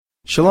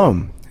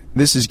Shalom.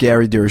 This is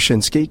Gary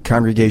Durashinsky,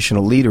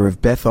 Congregational Leader of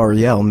Beth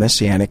Ariel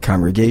Messianic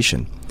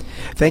Congregation.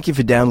 Thank you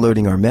for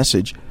downloading our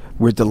message.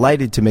 We're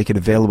delighted to make it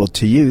available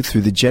to you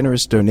through the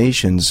generous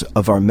donations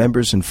of our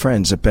members and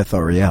friends at Beth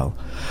Ariel.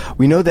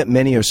 We know that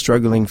many are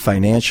struggling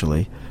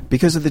financially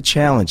because of the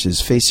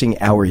challenges facing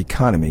our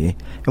economy,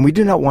 and we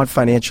do not want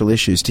financial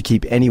issues to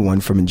keep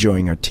anyone from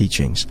enjoying our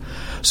teachings.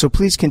 So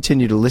please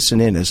continue to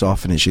listen in as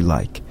often as you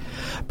like.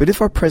 But if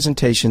our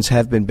presentations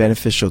have been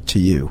beneficial to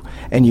you,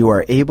 and you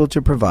are able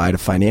to provide a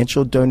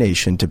financial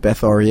donation to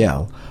Beth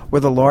Ariel,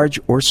 whether large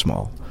or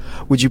small,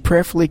 would you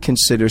prayerfully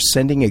consider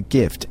sending a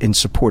gift in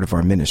support of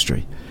our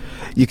ministry?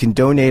 You can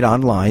donate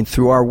online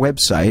through our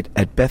website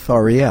at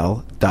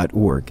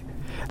bethariel.org.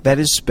 That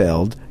is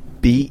spelled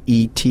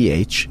BETHARIEL.org.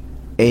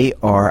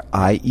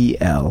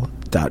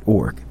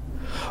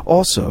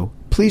 Also,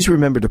 please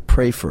remember to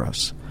pray for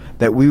us,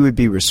 that we would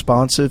be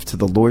responsive to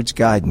the Lord's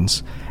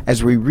guidance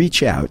as we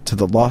reach out to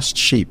the lost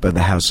sheep of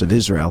the house of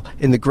Israel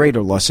in the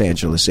greater Los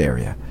Angeles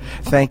area.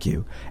 Thank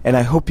you, and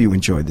I hope you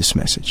enjoyed this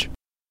message.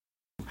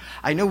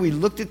 I know we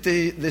looked at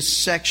this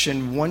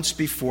section once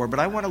before, but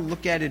I want to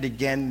look at it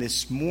again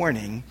this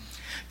morning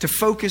to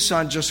focus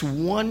on just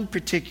one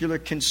particular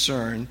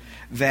concern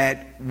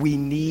that we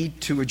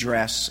need to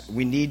address,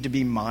 we need to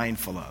be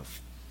mindful of.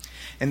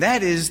 And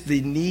that is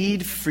the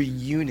need for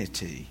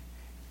unity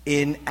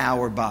in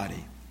our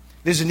body.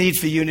 There's a need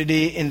for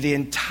unity in the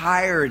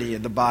entirety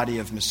of the body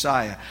of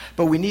Messiah.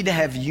 But we need to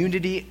have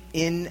unity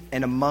in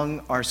and among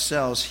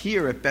ourselves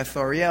here at Beth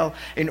Ariel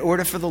in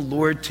order for the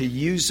Lord to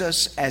use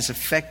us as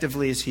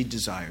effectively as He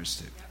desires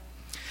to.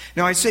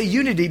 Now, I say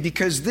unity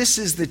because this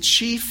is the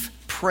chief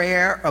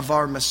prayer of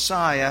our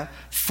Messiah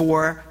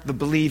for the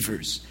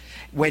believers.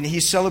 When He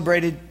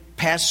celebrated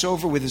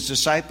Passover with His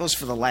disciples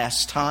for the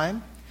last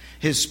time,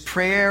 His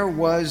prayer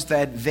was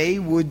that they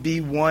would be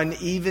one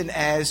even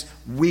as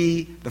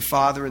we, the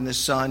Father and the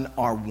Son,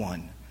 are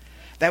one.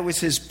 That was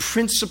His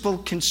principal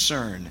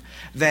concern,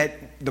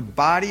 that the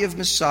body of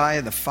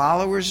Messiah, the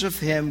followers of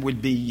Him,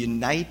 would be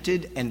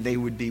united and they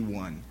would be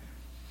one.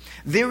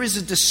 There is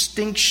a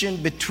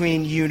distinction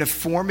between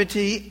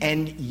uniformity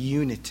and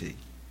unity.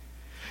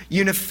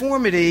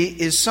 Uniformity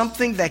is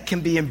something that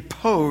can be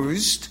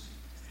imposed,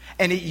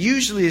 and it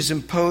usually is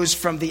imposed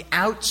from the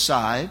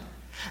outside,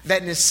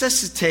 that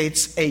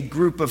necessitates a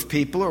group of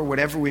people, or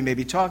whatever we may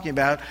be talking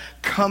about,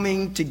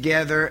 coming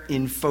together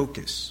in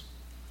focus.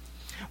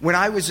 When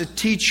I was a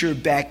teacher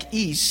back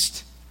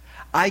east,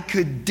 I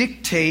could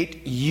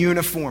dictate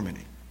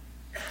uniformity.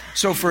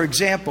 So, for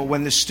example,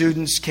 when the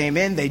students came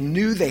in, they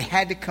knew they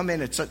had to come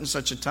in at such and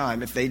such a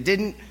time. If they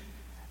didn't,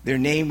 their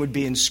name would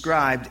be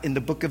inscribed in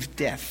the book of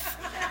death.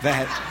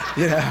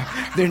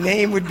 Their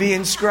name would be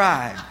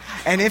inscribed.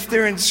 And if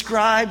they're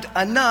inscribed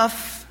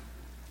enough,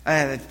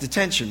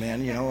 detention,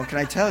 man, what can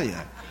I tell you?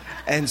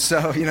 And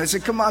so, I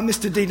said, come on,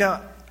 Mr. D.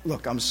 Now,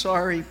 look, I'm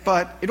sorry,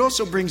 but it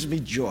also brings me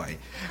joy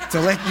to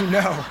let you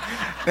know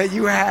that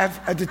you have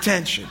a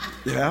detention,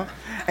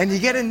 And you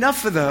get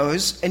enough of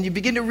those, and you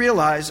begin to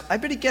realize, I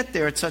better get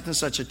there at such and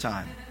such a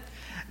time.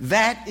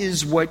 That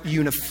is what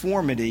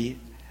uniformity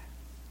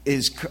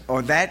is,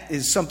 or that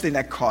is something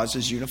that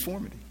causes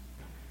uniformity.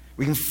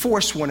 We can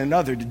force one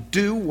another to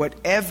do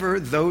whatever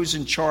those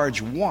in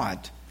charge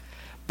want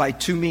by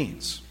two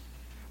means.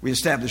 We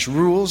establish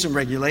rules and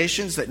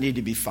regulations that need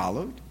to be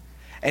followed.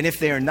 And if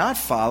they are not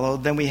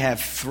followed, then we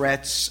have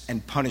threats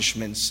and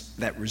punishments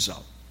that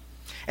result.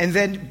 And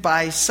then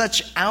by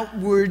such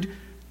outward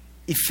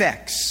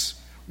effects,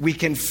 we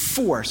can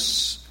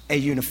force a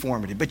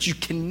uniformity. But you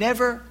can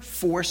never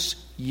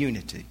force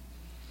unity.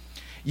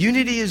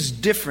 Unity is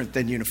different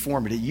than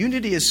uniformity.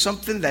 Unity is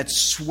something that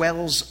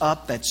swells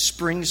up, that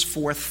springs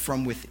forth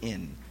from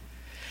within.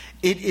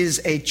 It is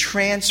a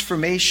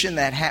transformation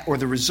or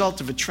the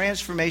result of a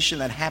transformation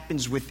that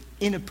happens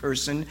within a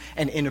person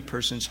and in a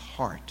person's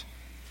heart.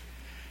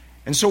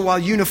 And so while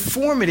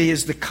uniformity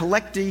is a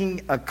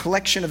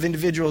collection of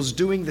individuals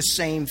doing the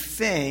same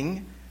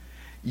thing,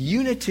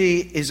 unity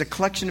is a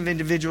collection of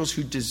individuals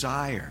who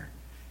desire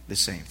the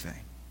same thing.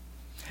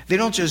 They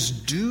don't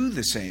just do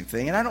the same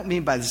thing, and I don't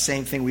mean by the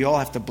same thing we all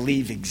have to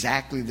believe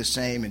exactly the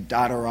same and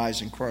dot our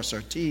I's and cross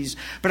our T's,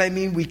 but I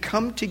mean we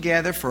come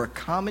together for a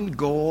common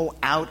goal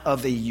out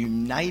of a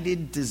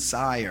united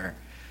desire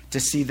to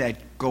see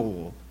that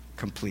goal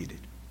completed.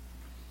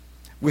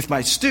 With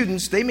my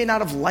students, they may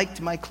not have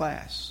liked my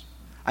class.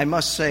 I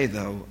must say,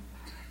 though,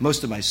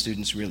 most of my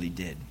students really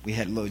did. We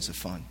had loads of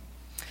fun.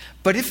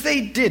 But if they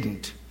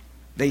didn't,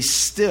 they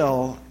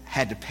still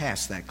had to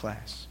pass that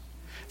class.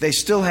 They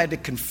still had to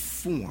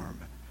conform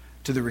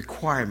to the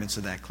requirements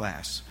of that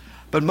class.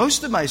 But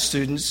most of my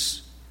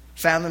students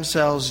found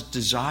themselves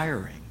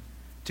desiring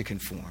to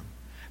conform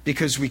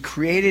because we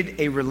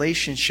created a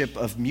relationship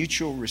of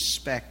mutual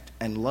respect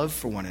and love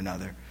for one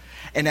another.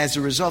 And as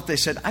a result, they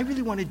said, I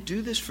really want to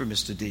do this for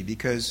Mr. D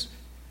because,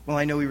 well,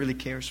 I know he really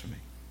cares for me.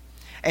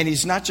 And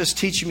he's not just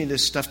teaching me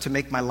this stuff to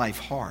make my life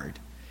hard.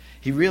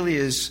 He really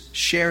is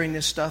sharing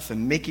this stuff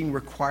and making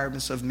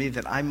requirements of me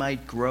that I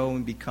might grow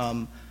and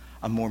become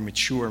a more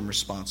mature and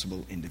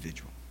responsible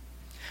individual.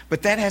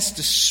 But that has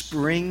to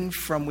spring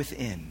from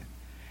within.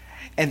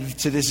 And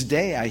to this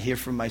day, I hear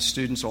from my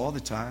students all the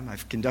time.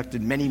 I've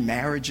conducted many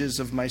marriages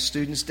of my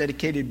students,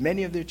 dedicated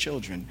many of their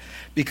children,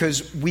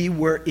 because we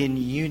were in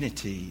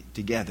unity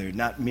together,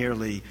 not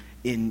merely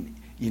in,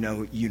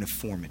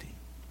 uniformity.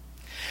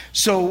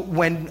 So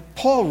when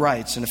Paul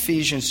writes in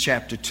Ephesians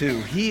chapter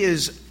 2, he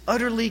is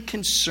utterly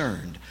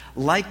concerned,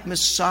 like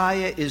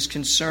Messiah is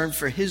concerned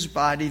for his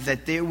body,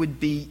 that there would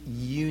be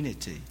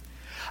unity.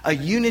 A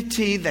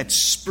unity that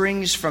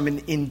springs from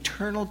an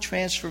internal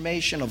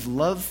transformation of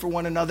love for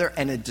one another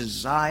and a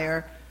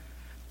desire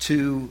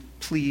to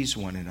please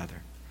one another.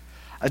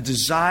 A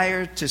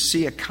desire to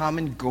see a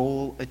common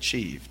goal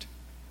achieved.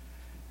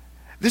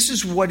 This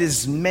is what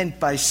is meant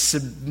by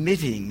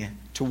submitting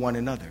to one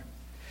another.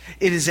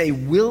 It is a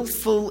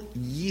willful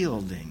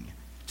yielding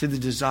to the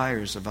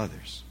desires of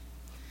others.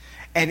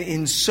 And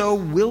in so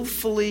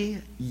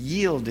willfully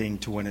yielding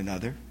to one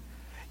another,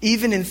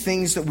 even in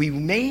things that we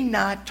may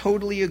not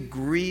totally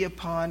agree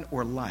upon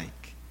or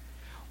like,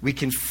 we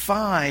can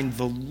find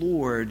the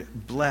Lord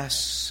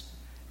bless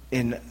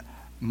in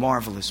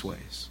marvelous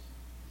ways.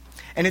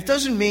 And it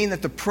doesn't mean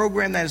that the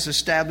program that is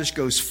established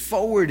goes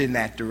forward in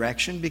that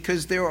direction,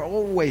 because there are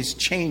always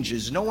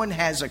changes. No one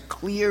has a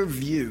clear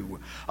view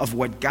of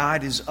what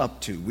God is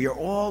up to. We are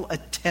all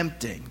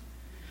attempting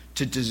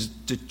to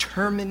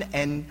determine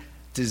and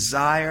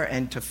desire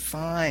and to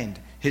find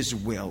His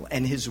will,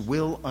 and His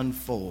will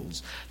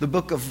unfolds. The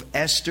book of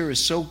Esther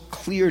is so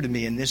clear to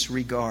me in this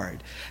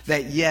regard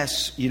that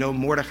yes,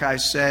 Mordecai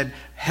said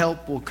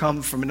help will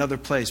come from another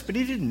place, but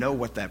he didn't know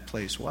what that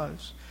place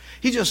was.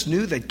 He just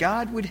knew that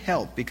God would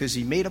help because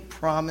he made a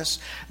promise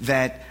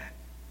that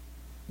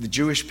the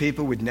Jewish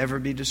people would never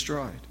be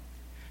destroyed.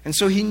 And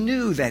so he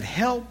knew that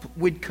help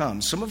would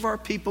come. Some of our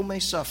people may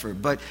suffer,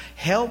 but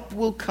help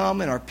will come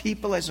and our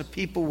people as a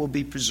people will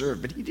be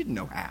preserved. But he didn't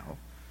know how.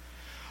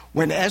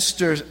 When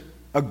Esther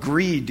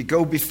agreed to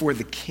go before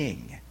the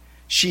king,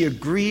 she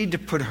agreed to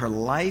put her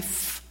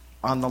life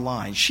on the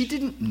line. She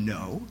didn't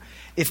know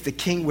if the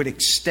king would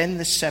extend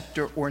the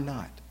scepter or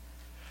not,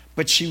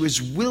 but she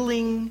was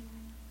willing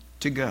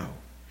to go,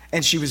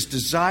 and she was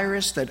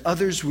desirous that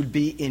others would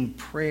be in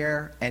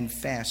prayer and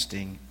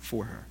fasting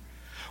for her.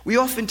 We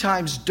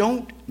oftentimes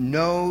don't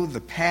know the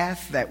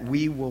path that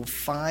we will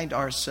find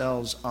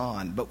ourselves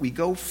on, but we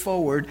go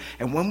forward,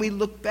 and when we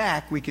look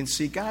back, we can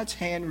see God's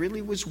hand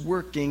really was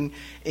working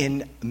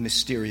in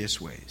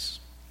mysterious ways.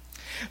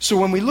 So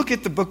when we look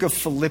at the book of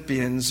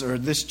Philippians, or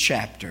this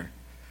chapter,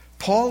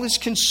 Paul is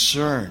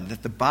concerned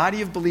that the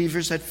body of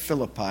believers at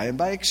Philippi, and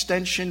by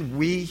extension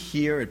we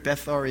here at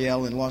Beth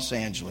Ariel in Los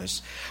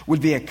Angeles,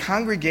 would be a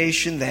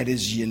congregation that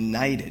is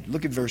united.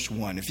 Look at verse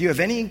 1. If you have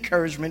any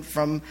encouragement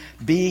from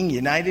being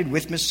united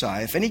with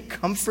Messiah, if any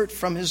comfort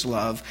from his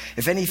love,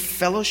 if any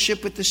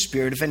fellowship with the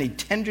Spirit, if any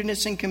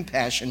tenderness and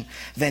compassion,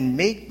 then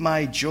make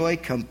my joy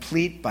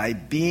complete by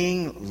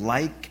being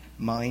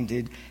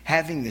like-minded,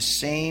 having the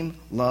same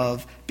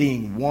love,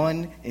 being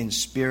one in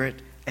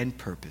spirit and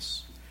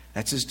purpose.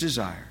 That's his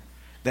desire,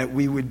 that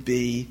we would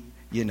be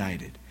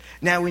united.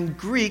 Now, in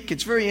Greek,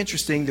 it's very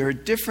interesting. There are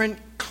different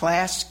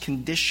class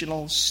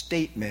conditional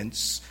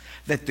statements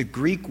that the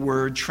Greek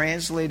word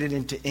translated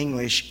into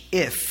English,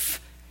 if,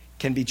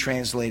 can be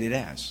translated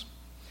as.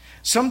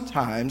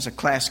 Sometimes a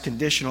class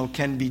conditional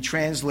can be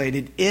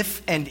translated,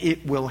 if and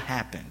it will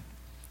happen.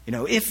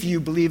 If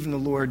you believe in the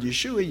Lord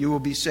Yeshua, you will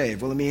be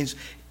saved. Well, it means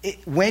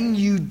when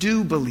you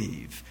do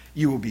believe,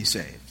 you will be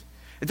saved.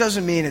 It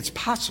doesn't mean it's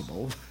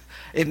possible.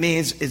 It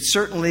means it's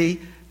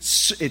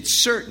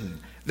certain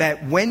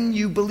that when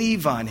you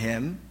believe on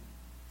him,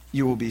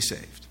 you will be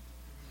saved.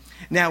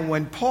 Now,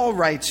 when Paul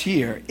writes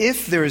here,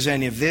 if there is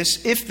any of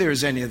this, if there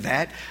is any of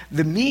that,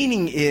 the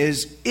meaning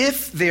is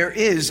if there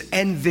is,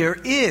 and there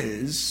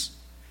is,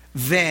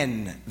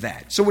 then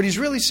that. So what he's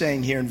really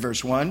saying here in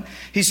verse 1,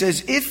 he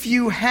says, if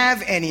you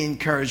have any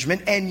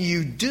encouragement, and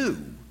you do,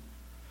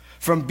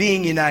 from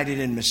being united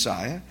in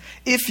Messiah,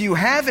 if you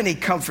have any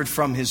comfort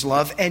from his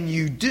love, and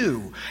you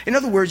do. In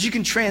other words, you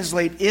can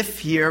translate if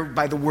here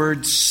by the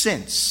word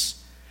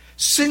since.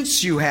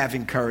 Since you have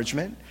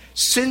encouragement,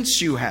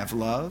 since you have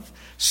love,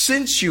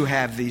 since you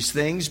have these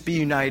things, be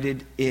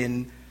united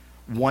in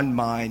one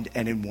mind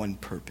and in one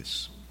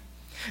purpose.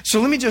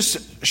 So let me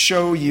just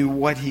show you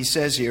what he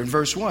says here in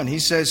verse 1. He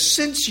says,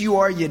 since you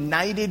are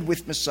united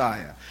with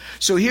Messiah.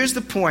 So here's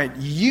the point.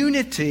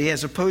 Unity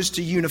as opposed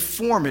to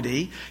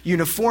uniformity.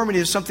 Uniformity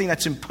is something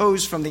that's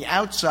imposed from the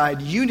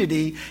outside.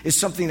 Unity is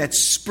something that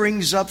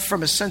springs up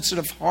from a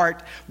sensitive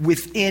heart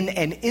within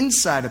and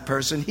inside a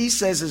person. He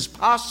says is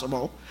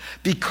possible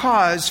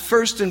because,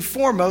 first and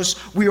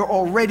foremost, we are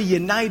already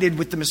united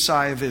with the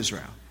Messiah of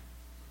Israel.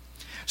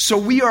 So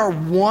we are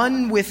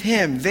one with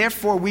him.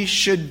 Therefore, we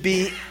should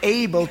be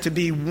able to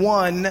be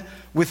one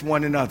with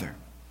one another.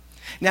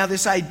 Now,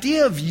 this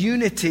idea of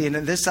unity and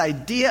this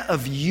idea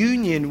of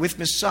union with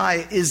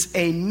Messiah is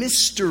a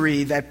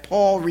mystery that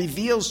Paul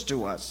reveals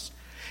to us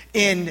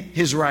in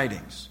his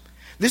writings.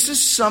 This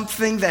is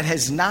something that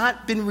has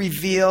not been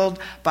revealed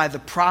by the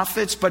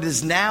prophets, but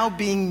is now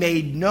being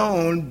made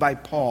known by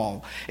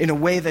Paul in a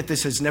way that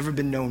this has never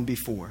been known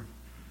before.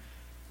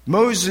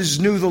 Moses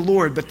knew the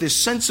Lord, but this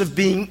sense of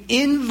being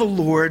in the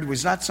Lord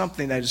was not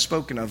something that is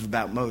spoken of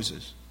about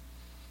Moses.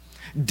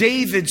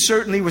 David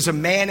certainly was a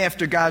man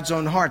after God's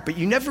own heart, but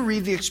you never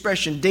read the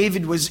expression,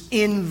 David was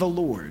in the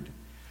Lord.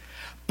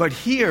 But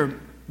here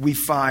we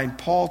find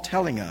Paul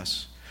telling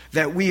us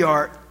that we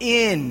are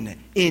in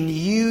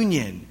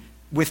union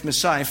with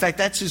Messiah. In fact,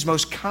 that's his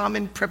most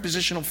common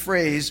prepositional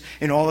phrase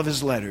in all of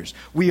his letters.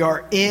 We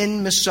are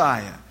in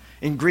Messiah.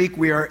 In Greek,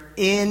 we are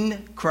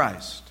in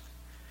Christ.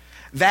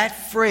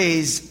 That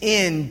phrase,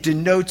 in,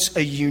 denotes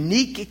a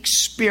unique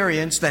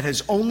experience that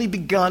has only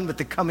begun with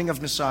the coming of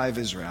Messiah of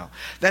Israel.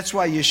 That's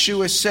why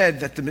Yeshua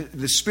said that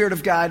the Spirit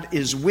of God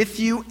is with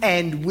you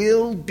and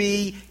will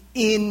be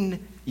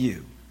in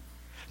you.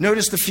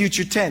 Notice the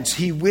future tense.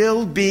 He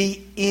will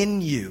be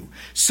in you.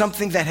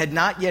 Something that had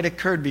not yet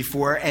occurred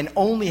before and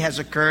only has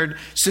occurred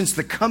since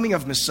the coming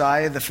of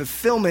Messiah, the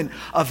fulfillment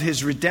of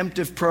his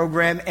redemptive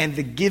program, and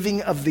the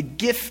giving of the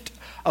gift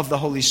of the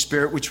Holy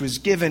Spirit, which was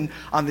given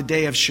on the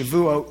day of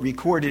Shavuot,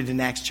 recorded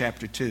in Acts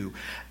chapter 2.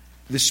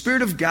 The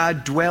Spirit of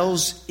God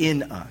dwells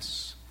in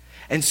us.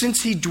 And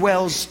since he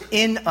dwells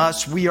in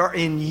us, we are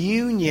in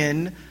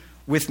union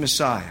with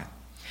Messiah.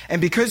 And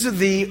because of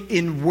the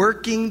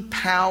inworking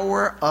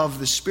power of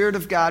the Spirit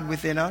of God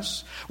within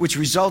us, which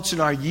results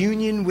in our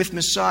union with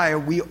Messiah,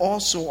 we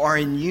also are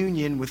in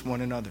union with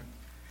one another.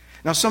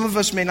 Now, some of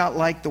us may not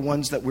like the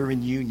ones that we're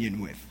in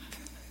union with,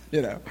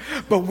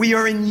 but we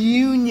are in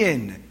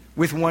union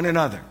with one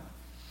another.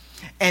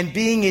 And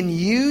being in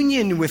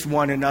union with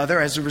one another,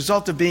 as a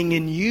result of being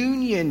in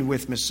union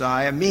with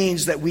Messiah,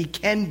 means that we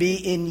can be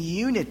in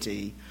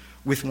unity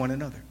with one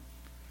another.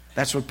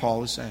 That's what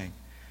Paul is saying.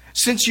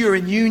 Since you're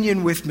in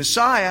union with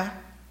Messiah,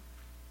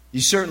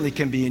 you certainly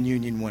can be in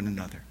union with one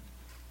another.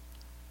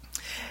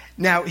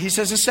 Now, he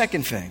says a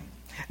second thing.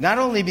 Not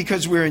only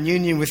because we're in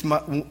union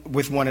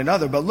with one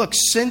another, but look,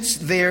 since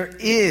there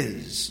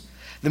is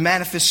the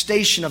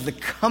manifestation of the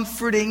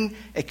comforting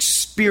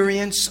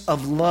experience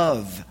of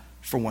love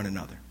for one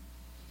another.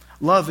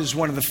 Love is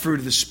one of the fruit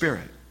of the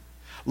Spirit.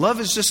 Love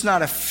is just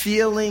not a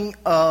feeling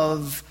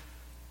of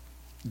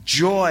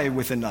joy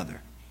with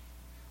another,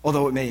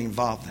 although it may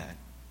involve that.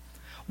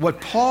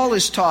 What Paul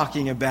is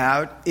talking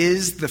about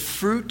is the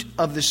fruit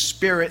of the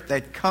Spirit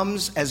that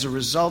comes as a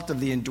result of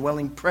the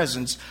indwelling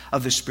presence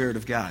of the Spirit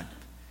of God,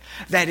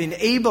 that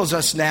enables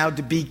us now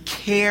to be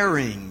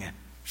caring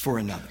for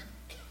another.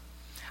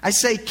 I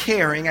say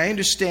caring. I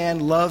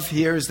understand love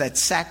here is that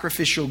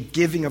sacrificial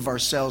giving of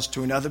ourselves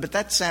to another, but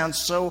that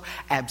sounds so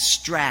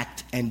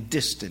abstract and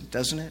distant,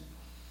 doesn't it?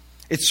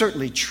 It's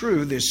certainly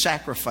true. There's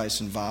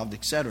sacrifice involved,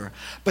 etc.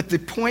 But the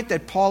point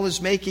that Paul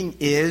is making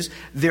is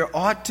there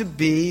ought to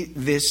be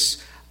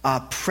this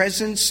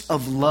presence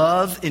of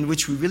love in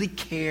which we really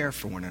care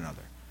for one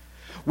another.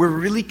 We're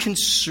really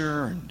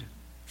concerned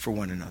for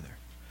one another.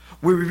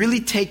 Where we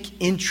really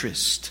take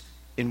interest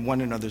in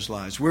one another's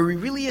lives, where we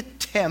really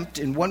attempt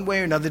in one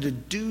way or another to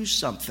do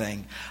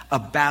something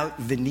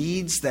about the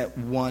needs that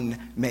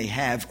one may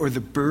have or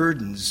the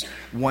burdens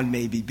one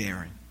may be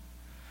bearing.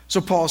 So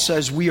Paul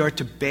says we are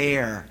to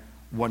bear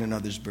one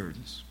another's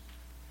burdens.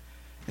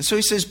 And so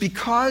he says,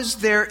 because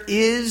there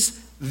is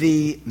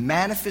the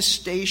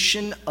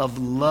manifestation of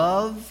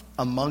love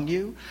among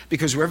you,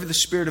 because wherever the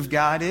Spirit of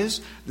God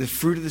is, the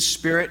fruit of the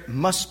Spirit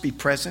must be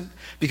present,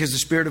 because the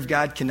Spirit of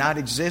God cannot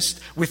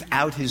exist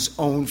without his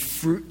own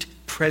fruit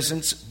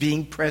presence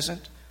being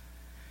present.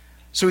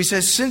 So he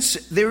says, since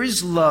there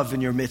is love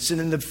in your midst, and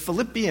in the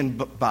Philippian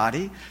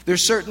body, there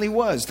certainly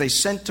was. They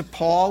sent to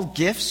Paul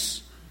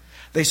gifts.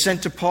 They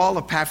sent to Paul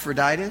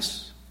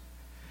Epaphroditus.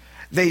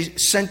 They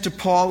sent to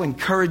Paul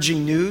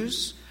encouraging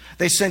news.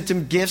 They sent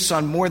him gifts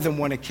on more than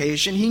one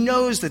occasion. He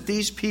knows that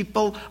these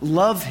people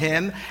love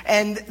him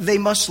and they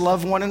must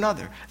love one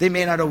another. They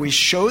may not always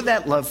show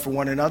that love for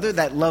one another.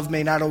 That love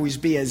may not always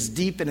be as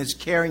deep and as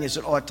caring as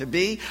it ought to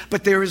be,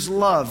 but there is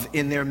love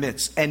in their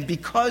midst. And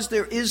because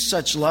there is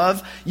such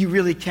love, you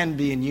really can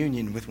be in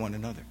union with one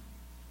another.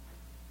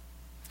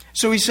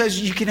 So he says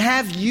you can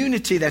have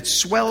unity that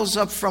swells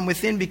up from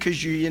within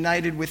because you're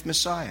united with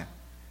Messiah.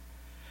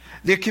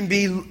 There can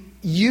be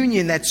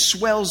union that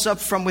swells up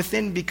from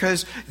within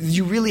because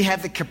you really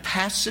have the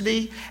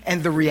capacity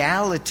and the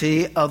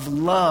reality of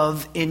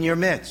love in your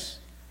midst.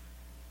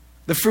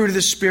 The fruit of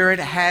the Spirit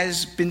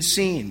has been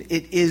seen.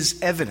 It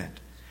is evident.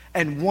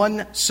 And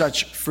one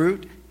such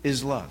fruit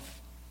is love.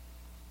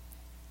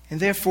 And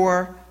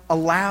therefore,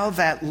 allow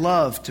that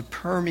love to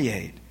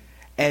permeate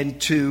and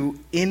to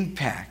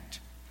impact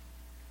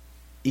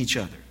each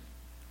other.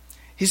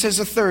 He says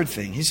a third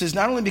thing. He says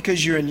not only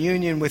because you're in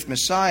union with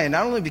Messiah,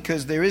 not only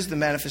because there is the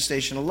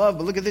manifestation of love,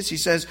 but look at this. He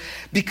says,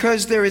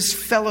 because there is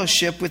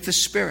fellowship with the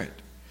Spirit.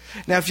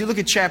 Now, if you look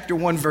at chapter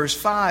 1, verse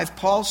 5,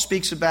 Paul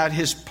speaks about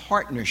his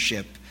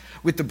partnership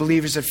with the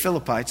believers at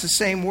Philippi. It's the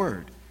same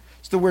word.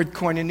 It's the word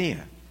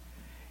koinonia.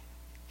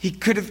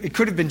 It could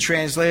have been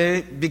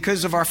translated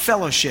because of our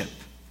fellowship.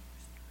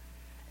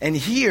 And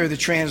here the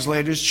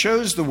translators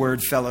chose the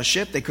word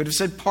fellowship. They could have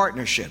said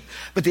partnership.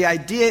 But the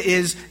idea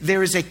is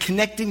there is a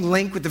connecting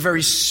link with the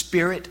very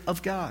Spirit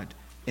of God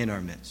in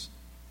our midst.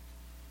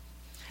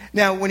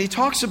 Now, when he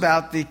talks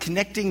about the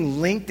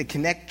connecting link, the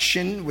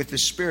connection with the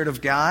Spirit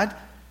of God,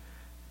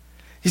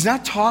 he's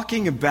not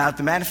talking about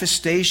the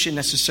manifestation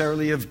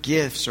necessarily of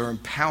gifts or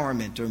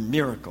empowerment or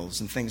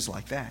miracles and things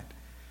like that.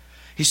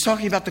 He's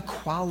talking about the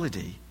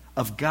quality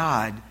of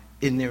God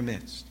in their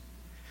midst.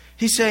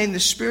 He's saying the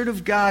Spirit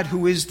of God,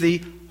 who is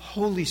the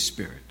Holy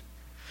Spirit,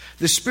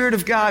 the Spirit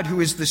of God, who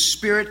is the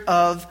Spirit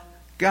of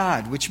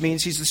God, which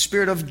means he's the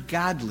Spirit of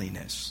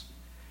godliness,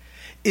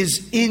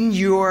 is in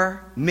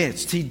your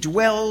midst. He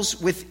dwells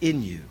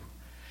within you.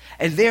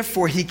 And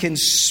therefore he can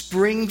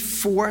spring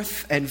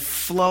forth and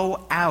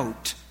flow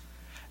out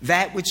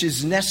that which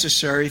is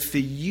necessary for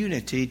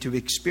unity to be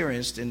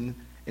experienced in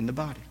the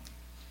body.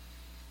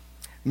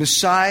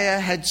 Messiah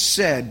had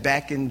said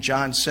back in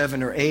John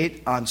 7 or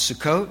 8 on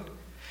Sukkot,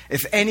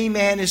 if any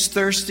man is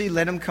thirsty,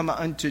 let him come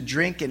unto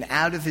drink, and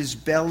out of his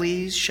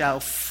bellies shall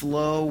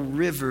flow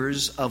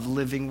rivers of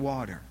living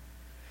water.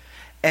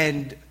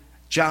 And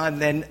John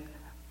then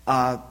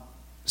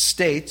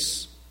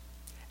states,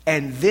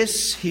 and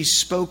this he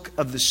spoke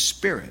of the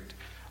Spirit,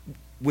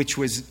 which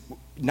was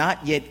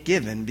not yet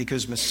given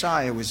because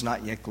Messiah was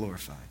not yet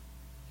glorified.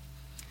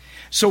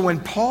 So when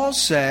Paul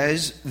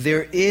says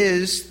there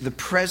is the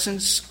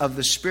presence of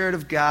the Spirit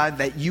of God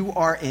that you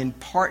are in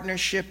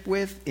partnership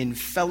with, in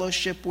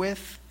fellowship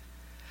with,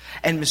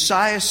 and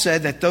Messiah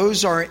said that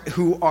those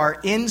who are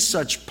in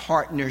such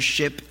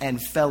partnership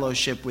and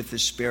fellowship with the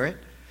Spirit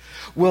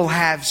will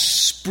have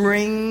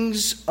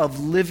springs of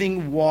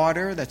living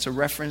water. That's a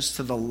reference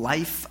to the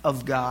life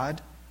of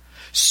God.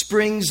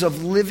 Springs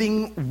of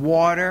living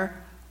water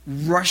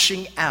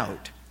rushing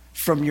out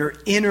from your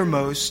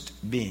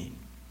innermost being.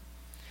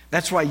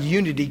 That's why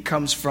unity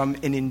comes from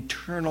an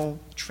internal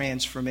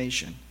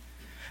transformation.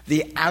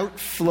 The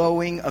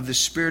outflowing of the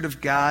Spirit of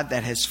God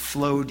that has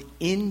flowed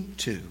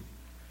into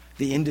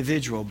the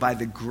individual by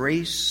the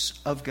grace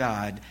of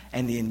God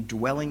and the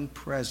indwelling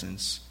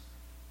presence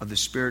of the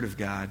Spirit of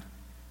God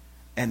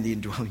and the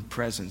indwelling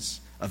presence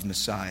of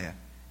Messiah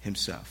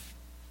himself.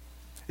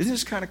 Isn't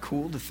this kind of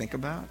cool to think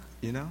about?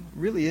 You know, it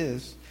really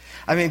is.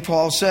 I mean,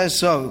 Paul says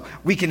so.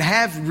 We can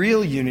have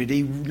real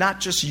unity, not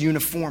just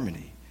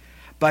uniformity.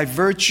 By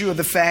virtue of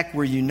the fact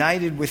we're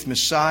united with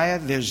Messiah,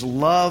 there's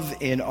love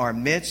in our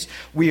midst.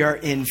 We are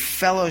in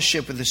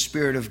fellowship with the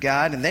Spirit of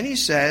God. And then he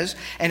says,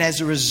 and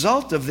as a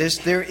result of this,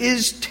 there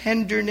is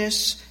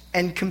tenderness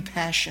and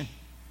compassion.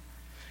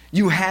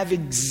 You have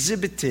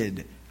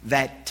exhibited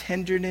that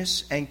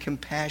tenderness and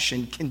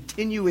compassion.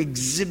 Continue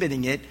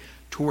exhibiting it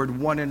toward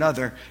one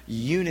another.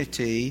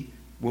 Unity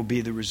will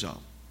be the result.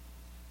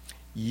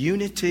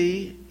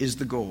 Unity is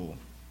the goal.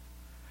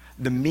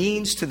 The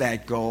means to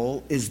that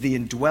goal is the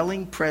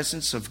indwelling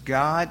presence of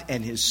God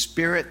and His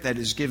Spirit that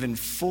is given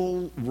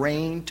full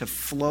reign to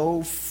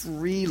flow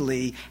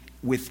freely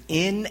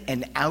within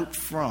and out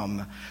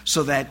from,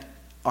 so that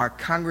our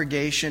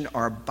congregation,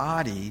 our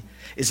body,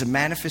 is a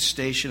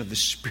manifestation of the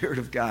Spirit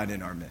of God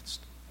in our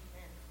midst.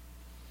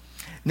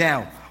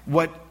 Now,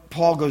 what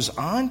Paul goes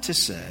on to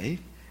say,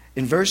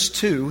 in verse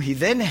 2, he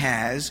then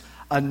has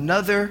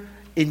another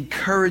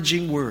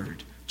encouraging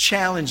word,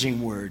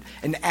 challenging word,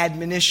 an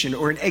admonition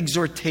or an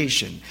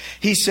exhortation.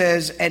 He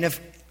says, and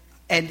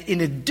in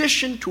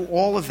addition to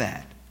all of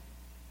that,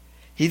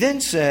 he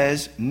then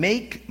says,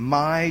 make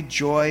my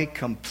joy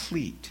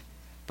complete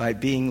by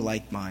being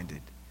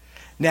like-minded.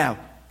 Now,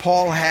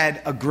 Paul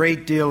had a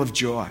great deal of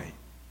joy.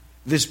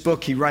 This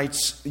book he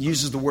writes,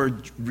 uses the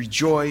word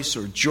rejoice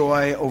or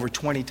joy over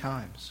 20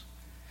 times.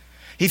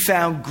 He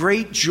found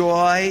great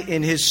joy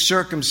in his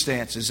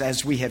circumstances,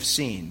 as we have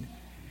seen.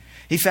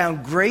 He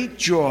found great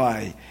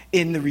joy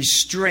in the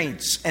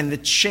restraints and the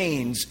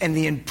chains and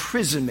the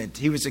imprisonment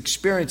he was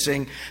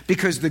experiencing,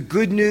 because the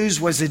good news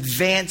was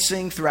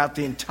advancing throughout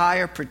the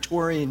entire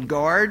Praetorian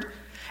Guard,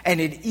 and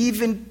it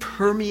even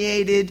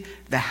permeated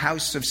the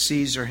house of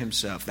Caesar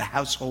himself, the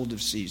household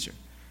of Caesar.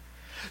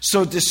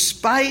 So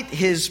despite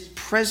his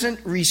present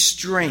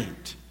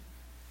restraint,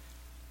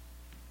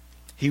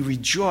 he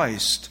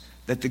rejoiced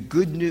that the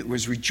good news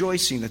was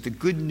rejoicing that the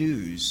good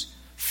news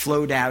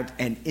flowed out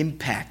and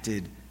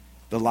impacted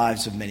the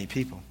lives of many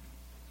people.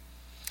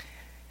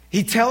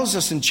 He tells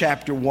us in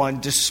chapter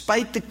 1,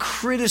 despite the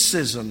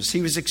criticisms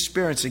he was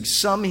experiencing,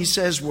 some, he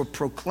says, were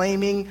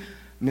proclaiming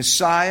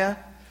Messiah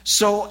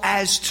so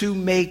as to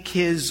make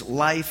his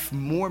life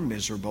more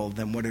miserable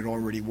than what it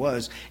already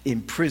was,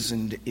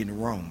 imprisoned in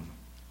Rome.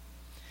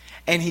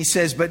 And he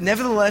says, but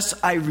nevertheless,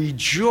 I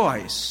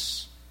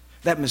rejoice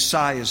that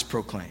Messiah is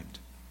proclaimed.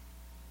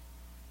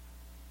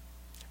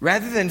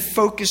 Rather than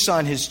focus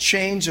on his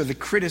chains or the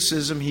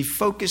criticism, he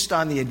focused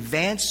on the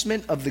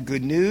advancement of the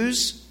good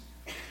news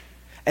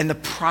and the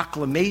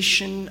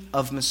proclamation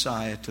of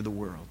Messiah to the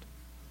world.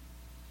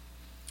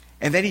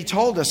 And then he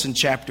told us in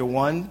chapter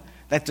 1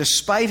 that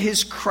despite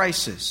his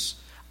crisis,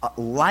 a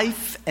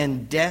life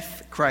and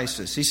death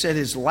crisis, he said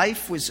his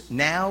life was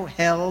now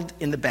held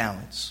in the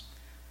balance.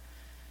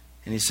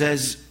 And he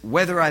says,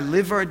 whether I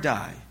live or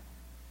die,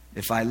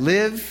 if I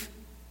live,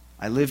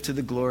 I live to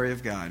the glory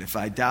of God. If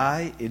I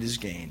die, it is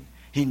gain.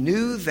 He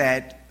knew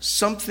that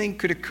something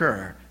could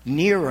occur.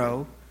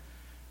 Nero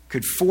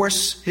could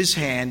force his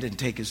hand and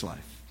take his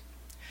life.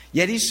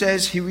 Yet he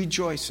says he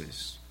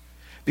rejoices.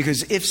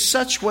 Because if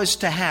such was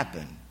to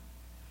happen,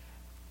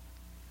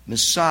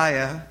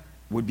 Messiah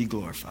would be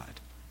glorified.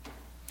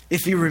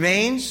 If he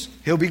remains,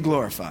 he'll be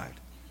glorified.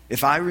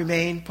 If I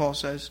remain, Paul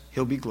says,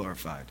 he'll be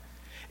glorified.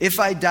 If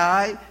I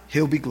die,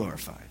 he'll be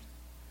glorified.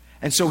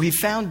 And so he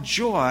found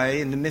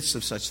joy in the midst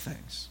of such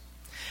things.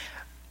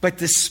 But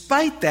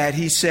despite that,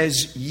 he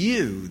says,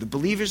 you, the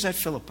believers at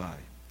Philippi,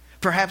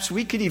 perhaps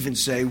we could even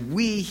say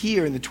we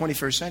here in the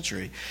 21st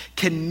century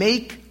can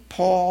make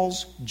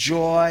Paul's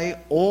joy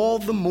all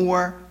the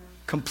more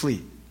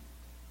complete.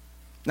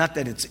 Not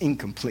that it's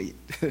incomplete.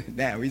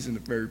 Now he's in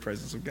the very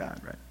presence of God,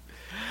 right?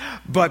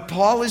 But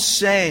Paul is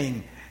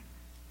saying,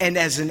 and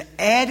as an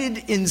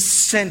added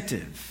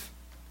incentive,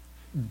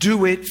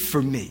 do it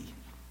for me.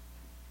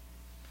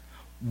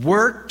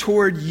 Work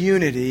toward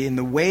unity in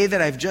the way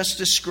that I've just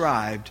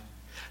described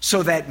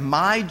so that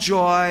my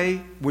joy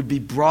would be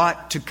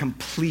brought to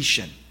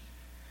completion.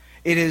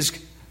 It is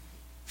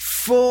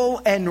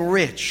full and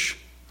rich,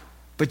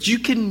 but you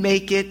can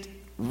make it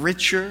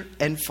richer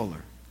and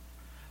fuller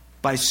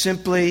by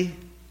simply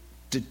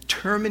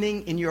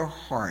determining in your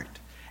heart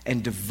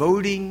and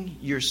devoting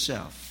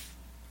yourself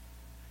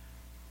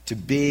to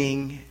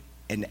being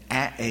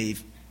a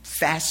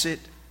facet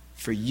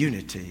for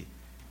unity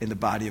in the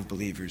body of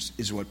believers,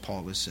 is what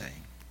Paul is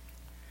saying.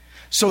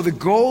 So the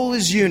goal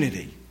is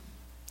unity.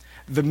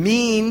 The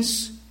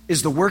means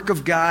is the work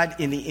of God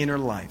in the inner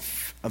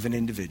life of an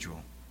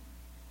individual.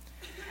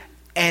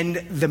 And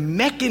the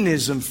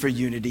mechanism for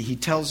unity, he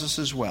tells us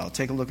as well.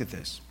 Take a look at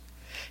this.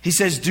 He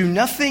says, do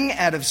nothing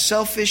out of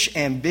selfish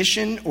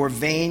ambition or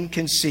vain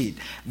conceit.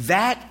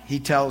 That, he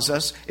tells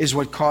us, is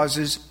what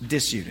causes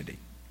disunity.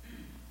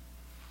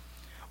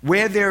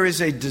 Where there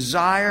is a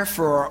desire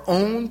for our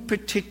own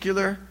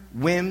particular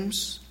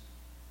whims,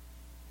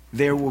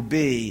 there will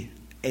be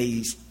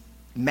a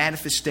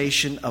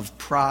manifestation of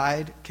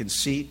pride,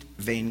 conceit,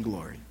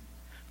 vainglory.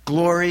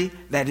 Glory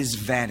that is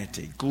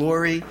vanity.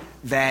 Glory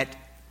that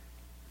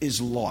is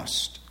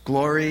lost.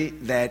 Glory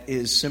that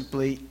is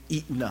simply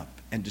eaten up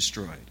and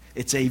destroyed.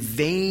 It's a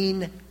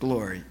vain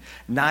glory,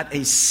 not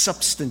a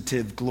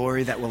substantive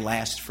glory that will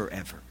last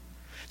forever.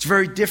 It's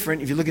very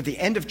different. If you look at the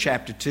end of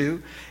chapter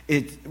 2,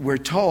 we're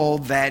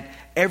told that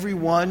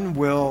everyone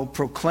will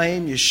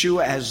proclaim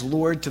Yeshua as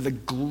Lord to the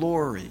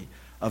glory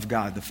of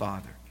God the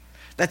Father.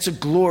 That's a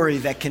glory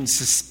that can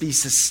be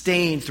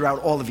sustained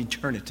throughout all of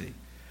eternity.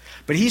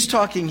 But he's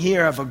talking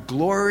here of a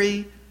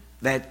glory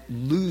that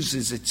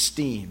loses its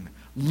steam,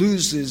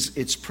 loses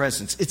its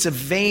presence. It's a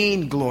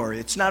vain glory.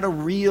 It's not a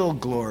real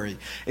glory.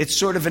 It's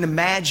sort of an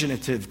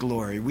imaginative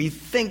glory. We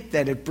think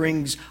that it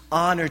brings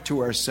honor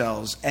to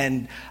ourselves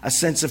and a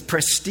sense of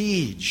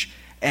prestige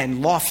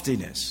and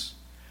loftiness.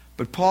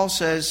 But Paul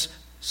says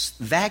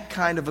that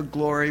kind of a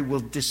glory will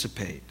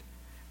dissipate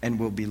and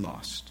will be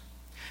lost.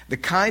 The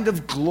kind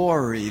of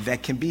glory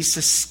that can be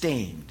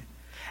sustained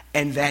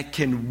and that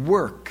can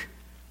work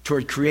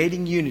toward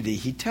creating unity,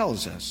 he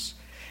tells us,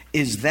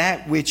 is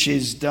that which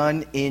is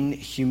done in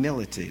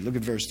humility. Look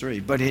at verse 3.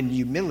 But in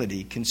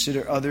humility,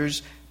 consider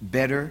others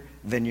better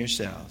than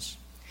yourselves.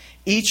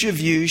 Each of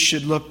you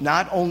should look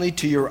not only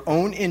to your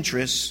own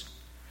interests,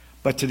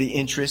 but to the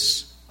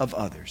interests of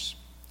others.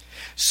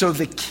 So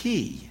the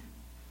key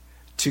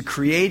to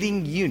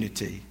creating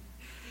unity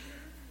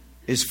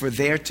is for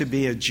there to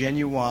be a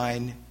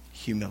genuine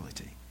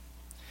humility.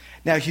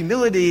 Now,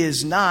 humility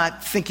is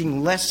not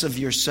thinking less of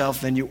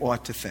yourself than you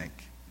ought to think.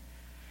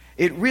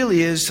 It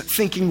really is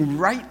thinking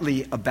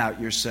rightly about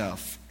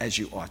yourself as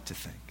you ought to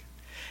think.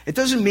 It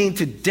doesn't mean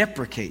to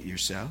deprecate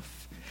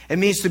yourself. It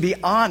means to be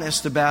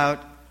honest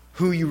about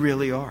who you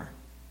really are.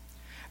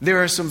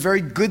 There are some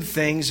very good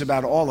things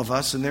about all of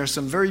us, and there are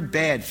some very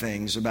bad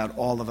things about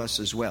all of us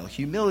as well.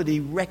 Humility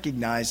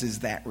recognizes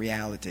that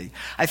reality.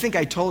 I think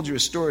I told you a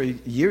story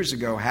years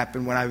ago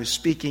happened when I was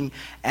speaking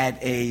at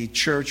a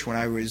church, when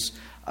I was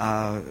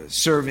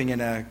serving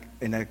in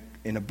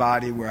a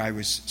body where I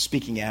was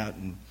speaking out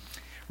and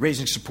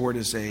raising support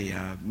as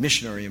a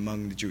missionary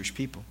among the Jewish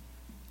people.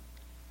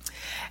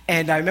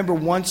 And I remember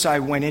once I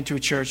went into a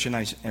church and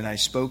I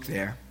spoke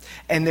there,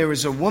 and there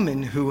was a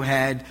woman who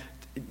had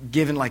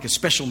given like a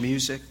special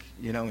music,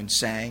 and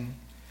sang.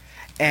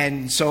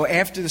 And so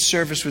after the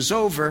service was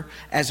over,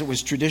 as it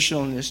was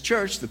traditional in this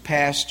church, the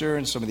pastor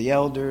and some of the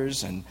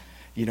elders and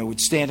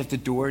would stand at the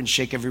door and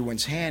shake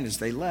everyone's hand as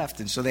they left.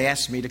 And so they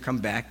asked me to come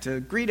back to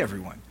greet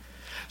everyone.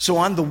 So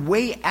on the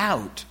way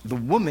out, the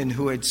woman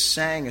who had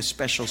sang a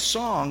special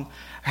song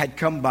had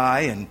come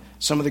by, and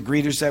some of the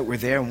greeters that were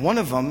there, and one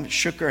of them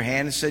shook her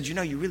hand and said,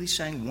 you really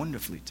sang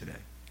wonderfully today.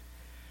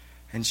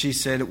 And she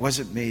said, it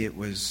wasn't me, it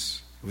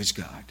was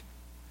God.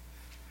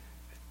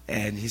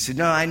 And he said,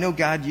 no, I know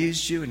God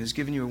used you and has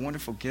given you a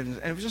wonderful gift. And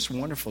it was just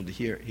wonderful to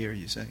hear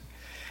you sing.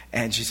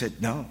 And she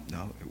said, no,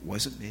 it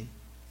wasn't me.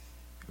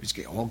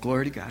 All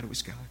glory to God, it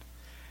was God.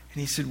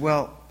 And he said,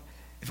 well,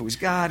 if it was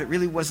God, it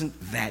really wasn't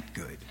that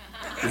good.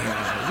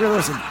 It really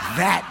wasn't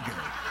that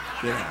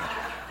good.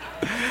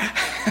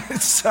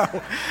 So,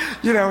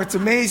 it's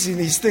amazing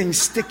these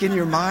things stick in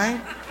your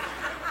mind.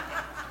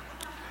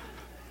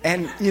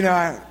 And,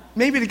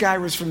 maybe the guy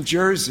was from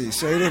Jersey,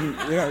 so he didn't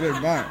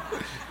mind.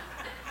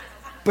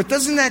 But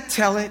doesn't that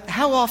tell it?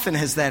 How often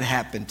has that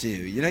happened to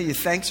you? You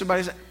thank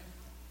somebody,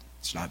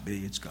 it's not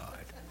me, it's God,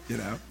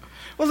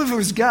 Well, if it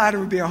was God, it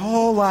would be a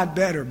whole lot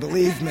better,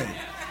 believe me.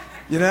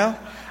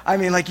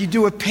 Like you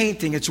do a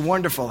painting, it's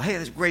wonderful. Hey,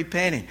 that's a great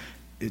painting.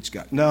 It's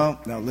God. No,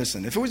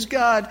 listen. If it was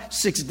God,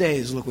 6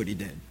 days, look what he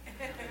did.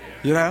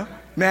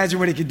 Imagine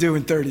what he could do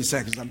in 30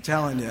 seconds. I'm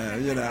telling you,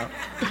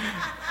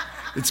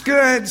 It's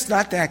good, it's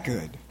not that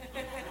good.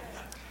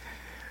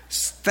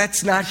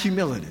 That's not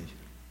humility.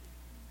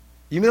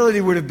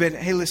 Humility would have been,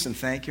 hey, listen,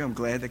 thank you. I'm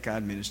glad that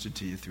God ministered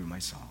to you through my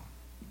song.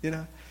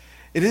 It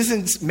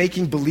isn't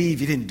making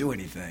believe you didn't do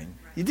anything.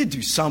 You did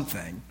do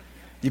something.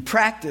 You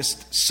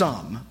practiced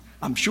some,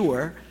 I'm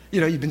sure.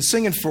 You've been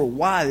singing for a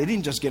while. You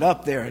didn't just get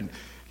up there and,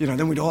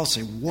 then we'd all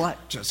say,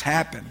 what just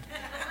happened?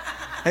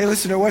 Hey,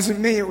 listen, it wasn't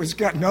me. It was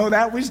God. No,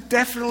 that was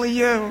definitely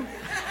you.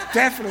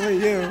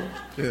 Definitely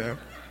you.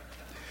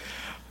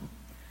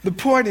 The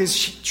point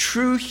is,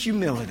 true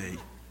humility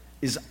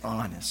is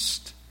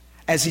honest.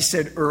 As he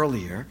said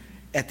earlier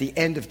at the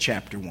end of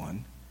chapter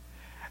 1,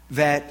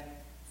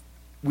 that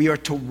we are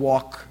to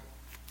walk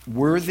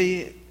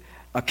worthy,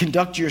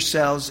 conduct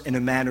yourselves in a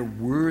manner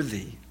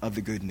worthy of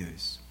the good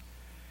news.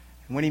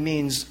 And when he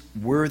means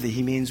worthy,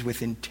 he means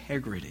with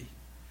integrity.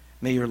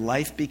 May your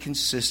life be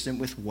consistent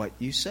with what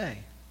you say.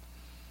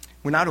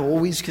 We're not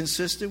always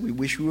consistent. We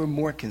wish we were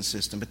more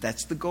consistent, but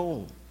that's the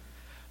goal.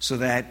 So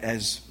that,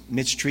 as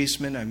Mitch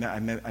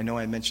Treisman, I know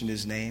I mentioned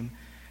his name,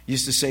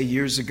 used to say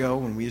years ago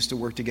when we used to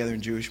work together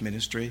in Jewish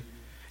ministry,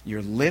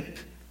 your lip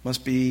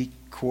must be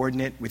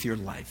coordinate with your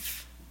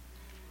life.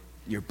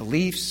 Your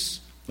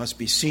beliefs must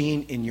be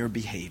seen in your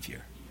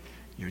behavior.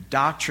 Your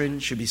doctrine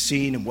should be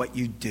seen in what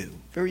you do.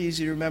 Very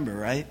easy to remember,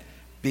 right?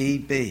 B,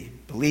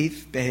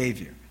 belief,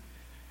 behavior.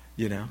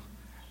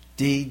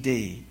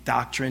 D,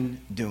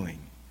 doctrine, doing.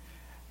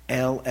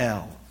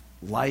 LL,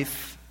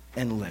 life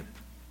and lip.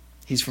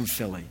 He's from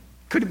Philly.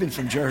 Could have been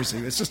from Jersey.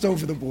 It's just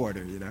over the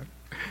border,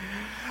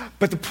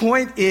 But the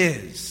point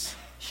is,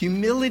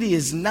 humility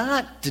is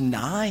not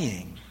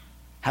denying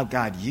how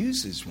God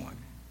uses one,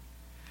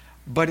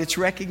 but it's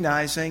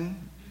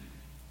recognizing,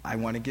 I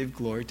want to give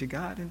glory to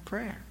God in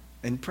prayer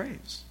and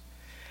praise.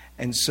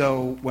 And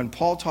so when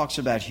Paul talks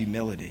about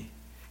humility,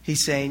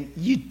 he's saying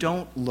you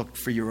don't look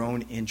for your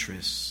own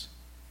interests,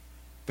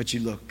 but you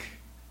look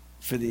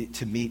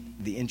to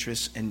meet the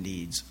interests and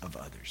needs of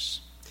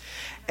others.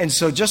 And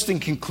so just in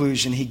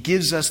conclusion, he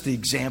gives us the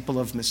example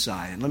of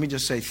Messiah. And let me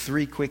just say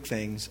 3 quick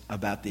things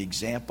about the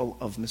example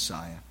of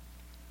Messiah.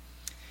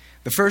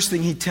 The first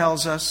thing he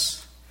tells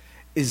us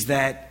is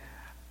that,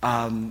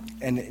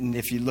 and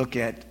if you look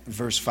at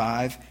verse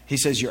 5, he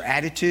says your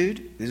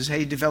attitude, this is how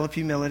you develop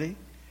humility,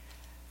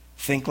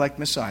 think like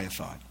Messiah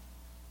thought.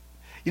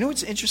 You know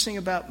what's interesting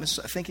about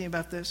thinking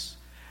about this?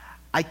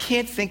 I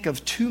can't think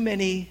of too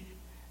many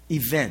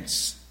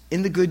events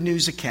in the good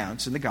news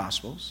accounts in the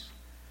Gospels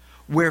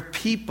where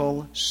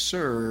people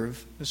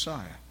serve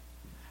Messiah.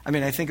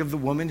 I think of the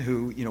woman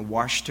who,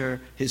 washed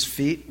his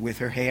feet with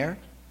her hair.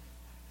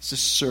 It's a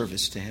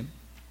service to him.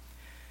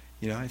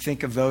 I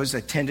think of those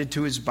that tended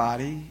to his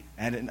body,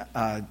 and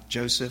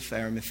Joseph,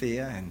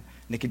 Arimathea, and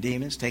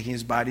Nicodemus, taking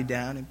his body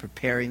down and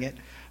preparing it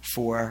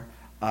for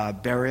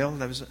burial.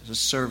 That was a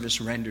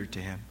service rendered to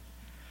him.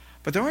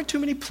 But there aren't too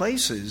many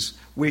places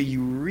where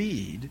you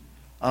read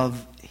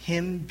of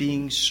him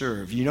being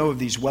served. Of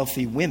these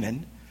wealthy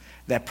women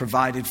that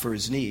provided for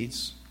his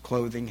needs,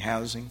 clothing,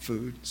 housing,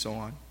 food, and so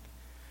on.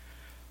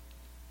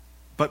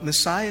 But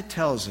Messiah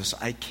tells us,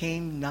 I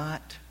came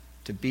not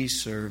to be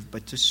served,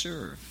 but to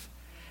serve,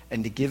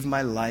 and to give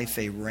my life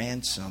a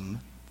ransom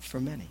for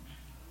many.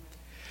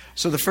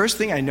 So the first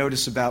thing I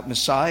notice about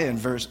Messiah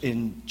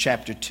in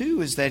chapter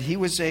 2 is that he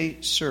was a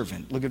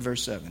servant. Look at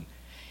verse 7.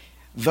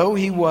 Though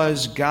he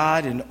was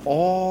God in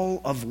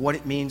all of what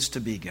it means to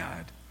be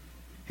God,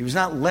 he was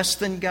not less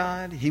than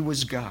God, he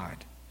was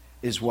God,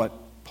 is what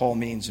Paul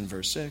means in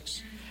verse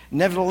 6.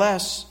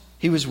 Nevertheless,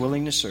 he was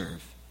willing to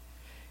serve.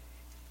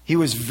 He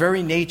was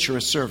very nature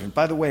a servant.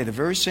 By the way, the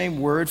very same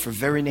word for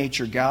very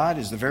nature God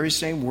is the very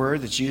same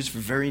word that's used for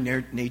very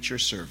nature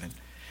servant.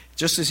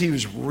 Just as he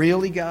was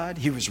really God,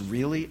 he was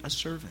really a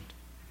servant.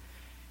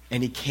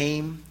 And he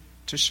came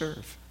to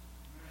serve.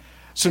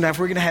 So now if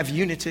we're going to have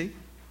unity,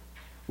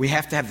 we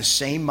have to have the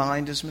same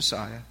mind as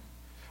Messiah,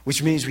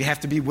 which means we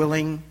have to be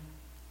willing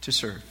to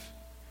serve.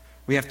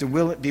 We have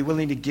to be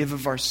willing to give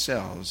of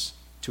ourselves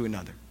to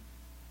another.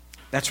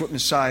 That's what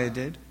Messiah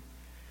did.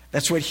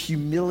 That's what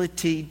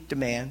humility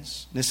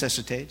demands,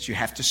 necessitates. You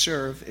have to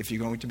serve if you're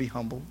going to be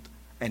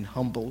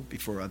humbled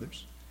before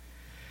others.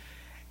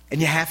 And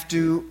you have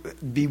to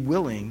be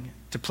willing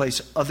to place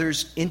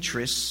others'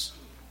 interests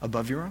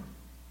above your own.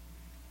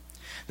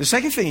 The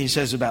second thing he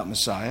says about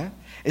Messiah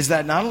is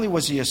that not only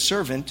was he a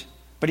servant,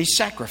 but he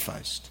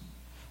sacrificed.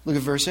 Look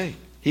at verse 8.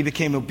 He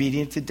became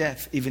obedient to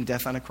death, even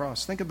death on a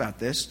cross. Think about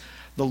this.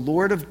 The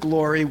Lord of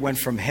glory went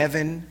from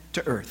heaven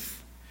to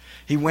earth.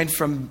 He went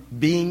from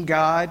being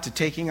God to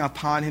taking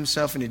upon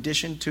himself, in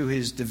addition to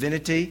his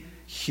divinity,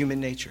 human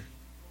nature.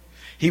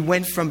 He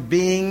went from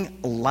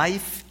being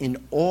life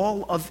in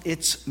all of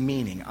its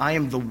meaning. I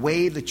am the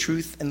way, the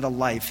truth, and the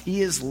life.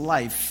 He is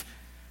life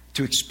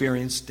to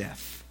experience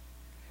death.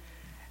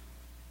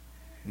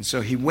 And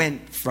so he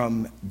went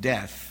from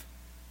death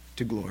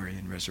to glory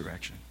and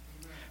resurrection.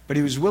 But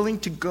he was willing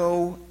to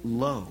go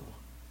low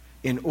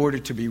in order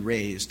to be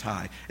raised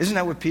high. Isn't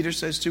that what Peter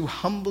says too?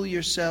 Humble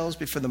yourselves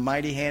before the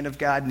mighty hand of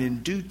God, and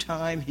in due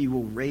time he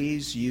will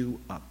raise you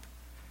up.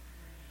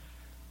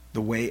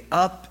 The way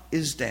up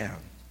is down.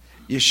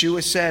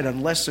 Yeshua said,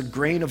 unless a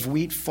grain of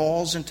wheat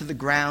falls into the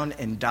ground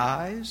and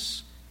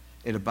dies,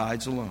 it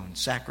abides alone,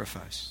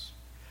 sacrifice.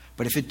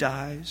 But if it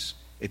dies,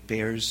 it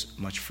bears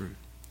much fruit.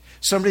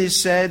 Somebody has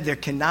said there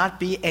cannot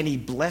be any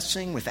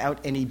blessing without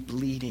any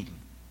bleeding.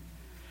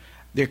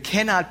 There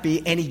cannot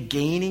be any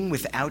gaining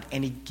without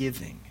any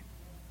giving.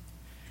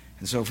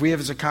 And so if we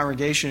as a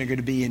congregation are going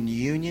to be in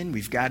union,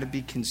 we've got to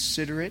be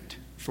considerate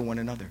for one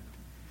another.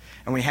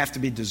 And we have to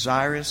be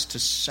desirous to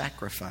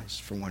sacrifice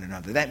for one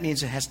another. That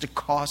means it has to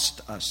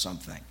cost us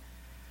something.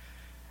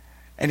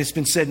 And it's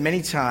been said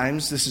many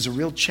times, this is a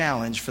real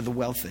challenge for the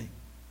wealthy.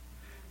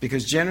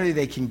 Because generally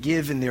they can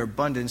give in their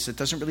abundance that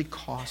doesn't really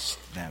cost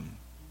them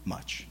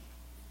much.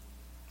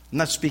 I'm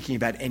not speaking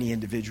about any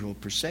individual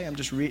per se. I'm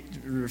just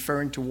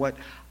referring to what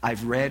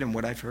I've read and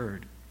what I've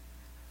heard.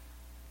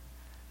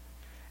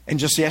 And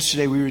just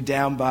yesterday we were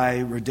down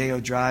by Rodeo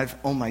Drive.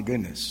 Oh my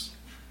goodness.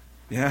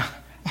 Yeah.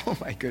 Oh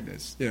my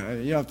goodness. You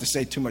don't have to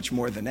say too much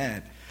more than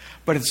that.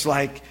 But it's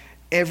like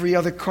every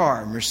other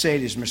car,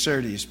 Mercedes,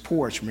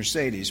 Porsche,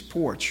 Mercedes,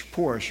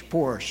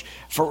 Porsche,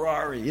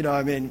 Ferrari,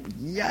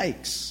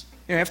 yikes.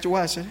 After a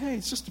while I said, hey,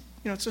 it's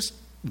just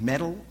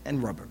metal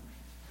and rubber.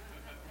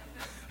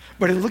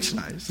 But it looks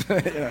nice.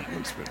 It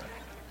looks good.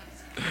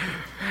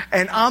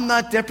 And I'm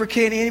not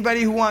deprecating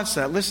anybody who wants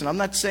that. Listen, I'm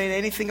not saying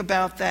anything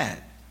about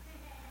that.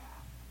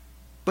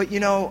 But,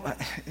 you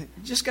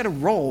just got to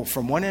roll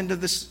from one end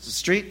of the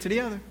street to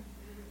the other.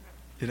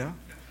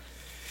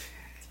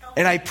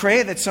 And I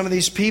pray that some of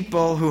these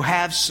people who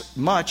have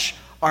much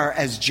are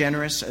as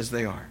generous as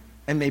they are.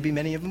 And maybe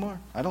many of them are.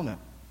 I don't know.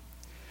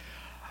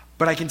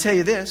 But I can tell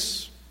you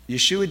this.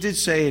 Yeshua did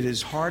say it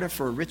is harder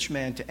for a rich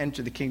man to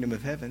enter the kingdom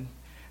of heaven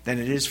than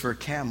it is for a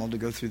camel to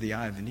go through the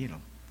eye of a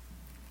needle.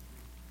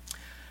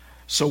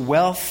 So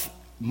wealth,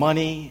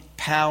 money,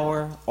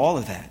 power, all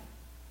of that,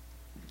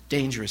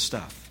 dangerous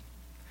stuff.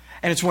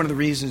 And it's one of the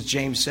reasons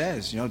James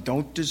says,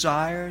 don't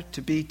desire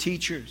to be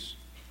teachers.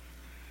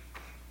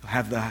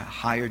 Have the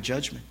higher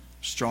judgment,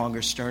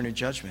 stronger, sterner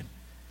judgment.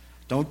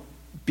 Don't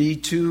be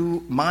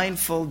too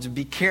mindful to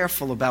be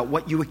careful about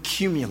what you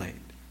accumulate.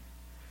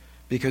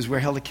 Because we're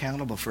held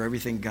accountable for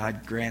everything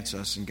God grants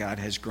us, and God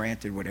has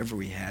granted whatever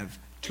we have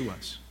to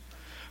us.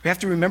 We have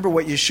to remember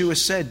what Yeshua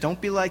said. Don't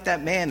be like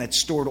that man that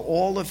stored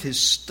all of his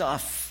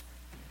stuff.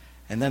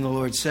 And then the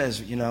Lord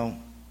says,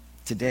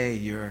 today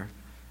your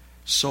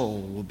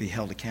soul will be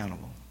held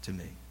accountable to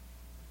me.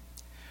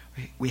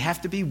 We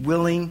have to be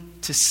willing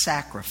to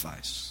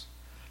sacrifice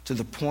to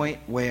the point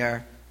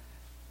where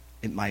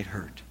it might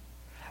hurt.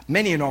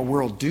 Many in our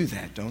world do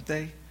that, don't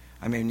they?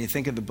 When you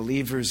think of the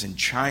believers in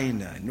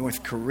China,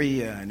 North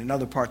Korea, and in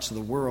other parts of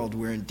the world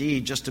where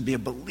indeed just to be a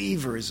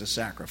believer is a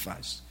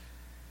sacrifice.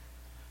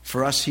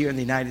 For us here in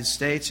the United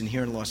States and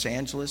here in Los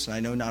Angeles, and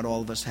I know not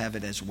all of us have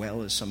it as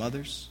well as some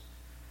others,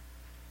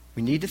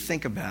 we need to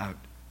think about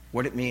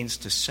what it means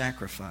to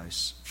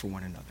sacrifice for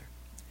one another.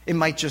 It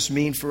might just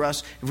mean for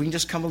us, if we can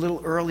just come a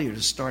little earlier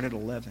to start at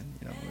 11.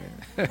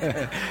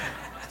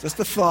 Just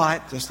a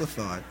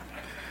thought.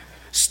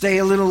 Stay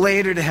a little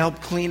later to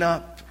help clean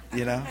up,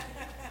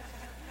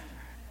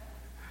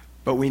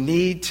 But we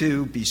need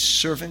to be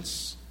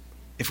servants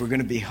if we're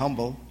going to be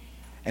humble.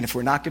 And if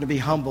we're not going to be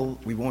humble,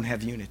 we won't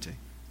have unity,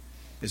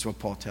 is what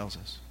Paul tells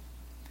us.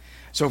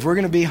 So if we're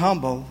going to be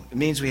humble, it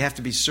means we have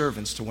to be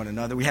servants to one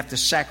another. We have to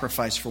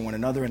sacrifice for one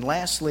another. And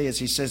lastly, as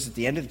he says at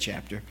the end of the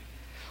chapter,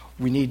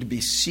 we need to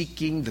be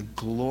seeking the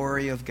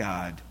glory of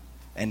God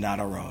and not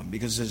our own.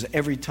 Because as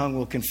every tongue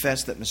will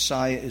confess that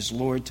Messiah is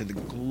Lord, to the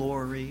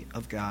glory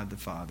of God the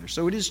Father.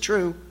 So it is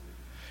true.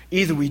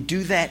 Either we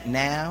do that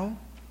now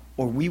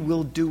or we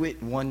will do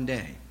it one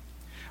day.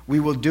 We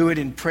will do it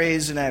in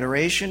praise and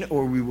adoration,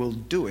 or we will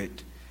do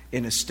it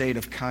in a state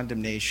of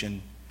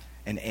condemnation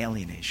and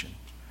alienation.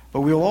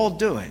 But we will all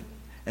do it.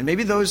 And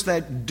maybe those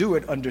that do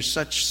it under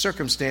such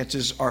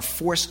circumstances are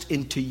forced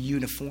into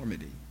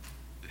uniformity.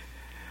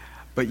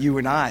 But you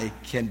and I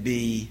can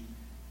be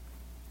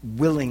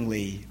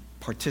willingly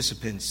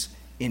participants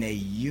in a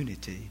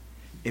unity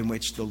in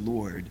which the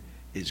Lord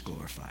is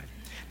glorified.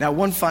 Now,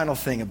 one final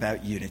thing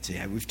about unity.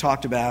 We've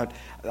talked about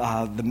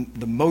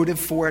the motive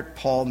for it.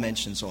 Paul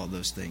mentions all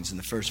those things in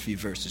the first few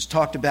verses.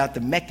 Talked about the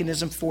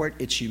mechanism for it.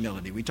 It's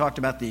humility. We talked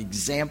about the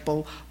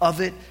example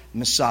of it,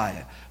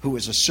 Messiah, who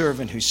was a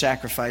servant who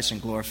sacrificed and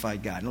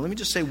glorified God. Now, let me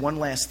just say one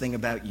last thing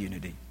about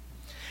unity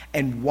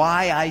and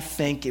why I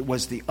think it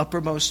was the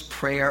uppermost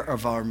prayer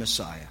of our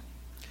Messiah.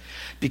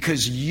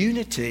 Because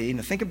unity,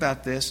 now think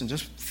about this and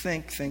just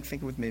think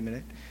with me a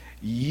minute.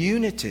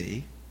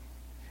 Unity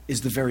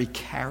is the very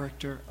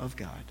character of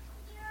God.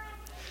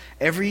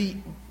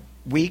 Every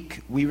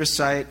week we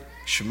recite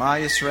Shema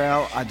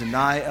Yisrael,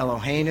 Adonai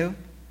Eloheinu.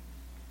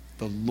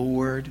 The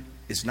Lord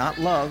is not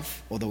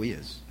love, although he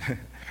is.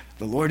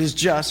 The Lord is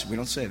just. We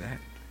don't say that.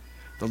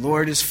 The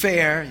Lord is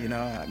fair.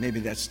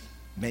 Maybe that's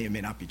may or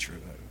may not be true.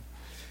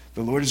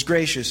 The Lord is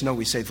gracious. No,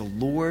 we say the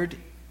Lord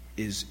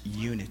is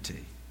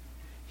unity.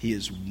 He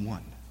is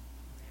one.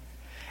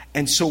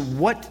 And so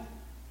what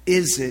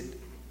is it?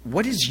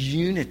 What is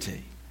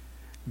unity?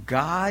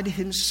 God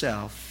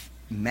himself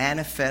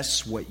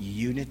manifests what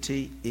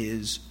unity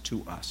is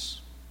to us.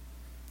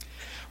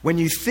 When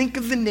you think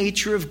of the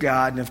nature of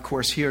God, and of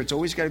course here it's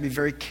always got to be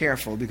very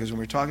careful, because when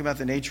we're talking about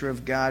the nature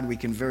of God, we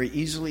can very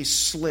easily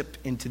slip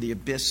into the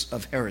abyss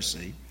of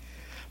heresy.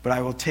 But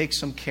I will take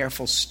some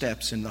careful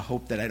steps in the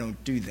hope that I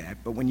don't do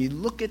that. But when you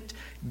look at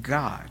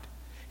God,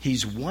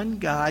 he's one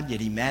God,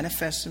 yet he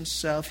manifests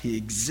himself. He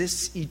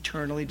exists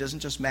eternally. Doesn't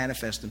just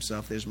manifest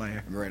himself. There's my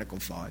heretical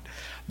thought.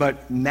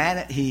 But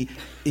he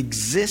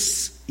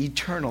exists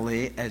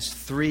eternally as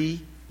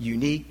three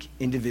unique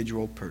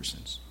individual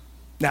persons.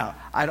 Now,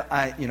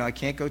 I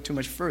can't go too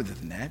much further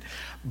than that.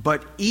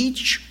 But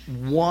each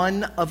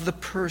one of the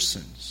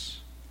persons,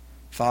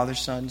 Father,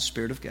 Son,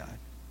 Spirit of God,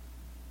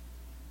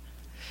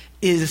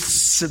 is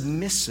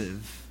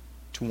submissive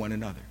to one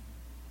another.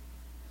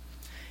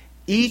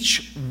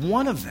 Each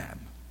one of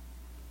them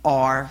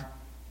are,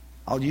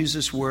 I'll use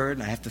this word,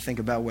 and I have to think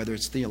about whether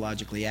it's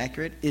theologically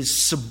accurate, is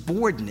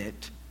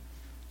subordinate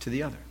to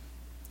the other.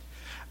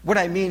 What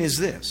I mean is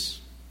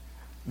this.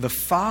 The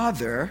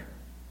Father,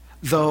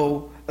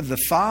 though the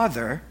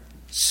Father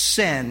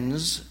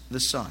sends the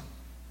Son.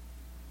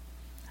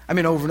 I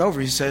mean, over and over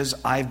he says,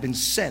 I've been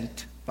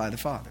sent by the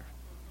Father.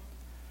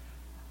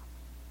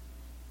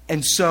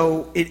 And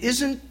so it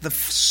isn't the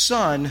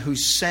Son who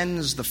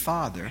sends the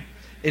Father.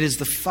 It is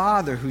the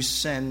Father who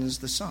sends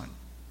the Son.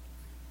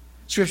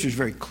 Scripture is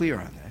very clear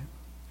on that.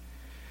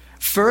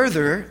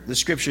 Further, the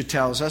Scripture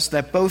tells us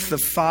that both the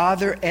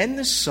Father and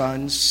the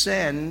Son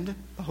send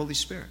the Holy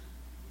Spirit.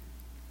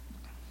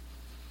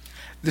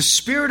 The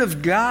Spirit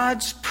of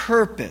God's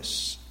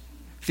purpose,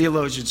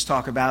 theologians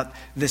talk about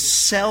the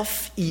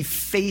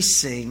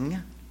self-effacing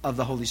of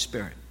the Holy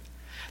Spirit.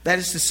 That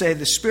is to say,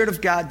 the Spirit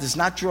of God does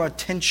not draw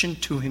attention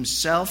to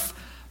himself,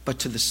 but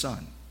to the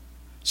Son.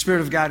 The Spirit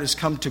of God has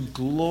come to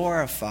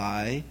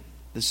glorify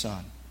the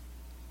Son.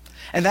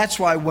 And that's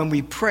why when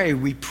we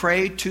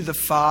pray to the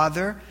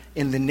Father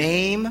in the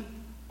name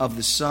of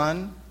the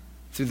Son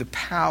through the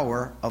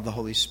power of the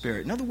Holy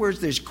Spirit. In other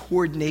words, there's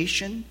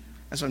coordination.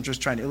 That's what I'm just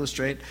trying to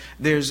illustrate.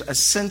 There's a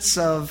sense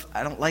of,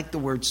 I don't like the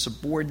word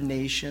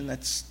subordination.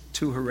 That's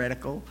too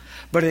heretical.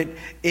 But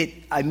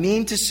I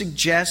mean to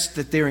suggest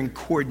that they're in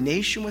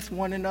coordination with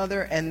one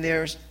another and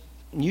they're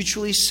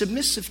mutually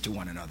submissive to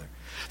one another.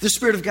 The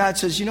Spirit of God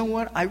says, you know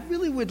what? I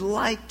really would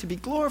like to be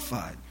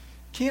glorified.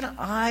 Can't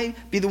I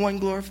be the one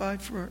glorified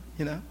for,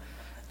 No,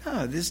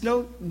 there's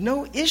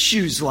no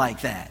issues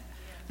like that.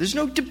 There's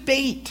no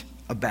debate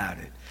about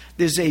it.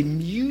 There's a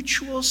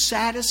mutual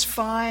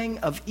satisfying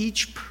of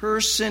each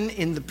person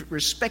in the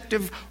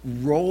respective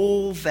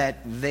role that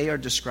they are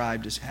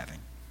described as having.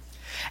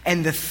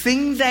 And the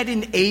thing that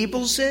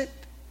enables it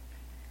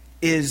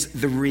is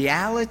the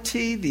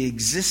reality, the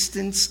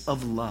existence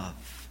of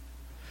love.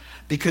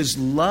 Because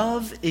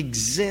love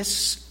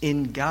exists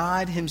in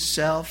God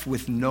himself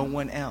with no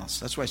one else.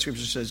 That's why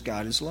Scripture says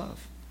God is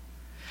love.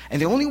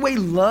 And the only way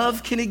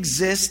love can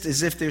exist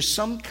is if there's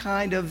some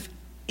kind of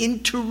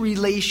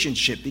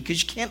interrelationship,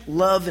 because you can't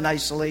love in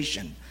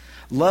isolation.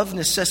 Love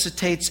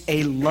necessitates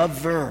a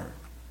lover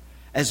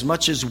as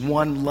much as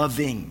one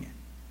loving.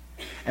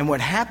 And what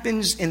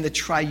happens in the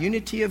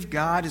triunity of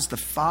God is the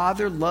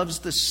Father loves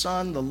the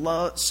Son,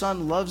 the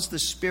Son loves the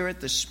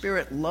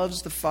Spirit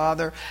loves the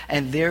Father,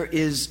 and there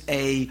is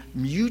a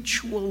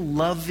mutual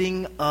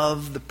loving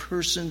of the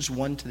persons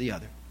one to the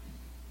other.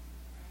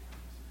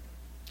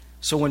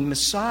 So when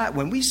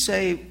we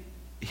say,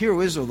 Hear,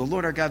 O Israel, the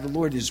Lord our God, the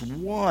Lord is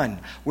one,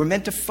 we're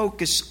meant to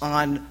focus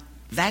on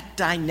that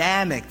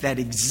dynamic that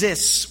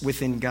exists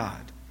within God.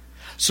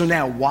 So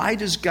now, why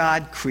does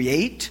God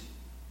create?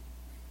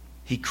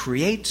 He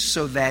creates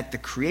so that the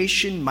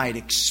creation might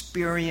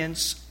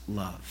experience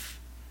love.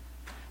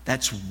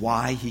 That's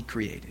why he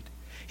created.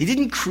 He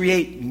didn't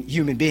create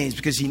human beings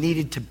because he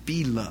needed to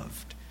be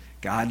loved.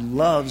 God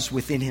loves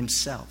within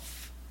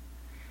himself.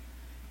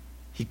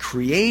 He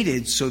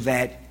created so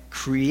that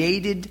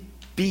created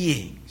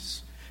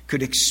beings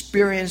could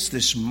experience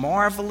this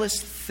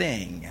marvelous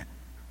thing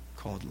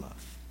called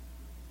love.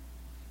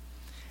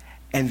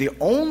 And the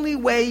only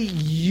way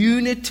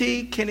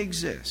unity can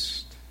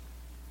exist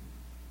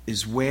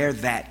is where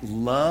that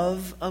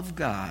love of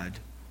God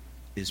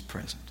is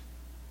present.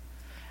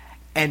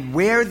 And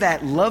where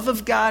that love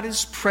of God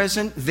is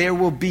present, there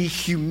will be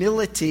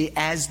humility,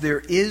 as there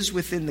is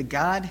within the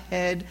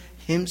Godhead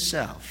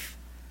himself,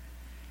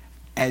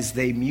 as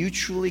they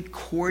mutually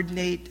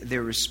coordinate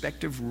their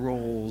respective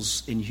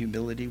roles in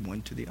humility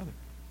one to the other.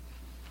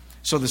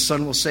 So the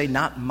Son will say,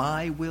 not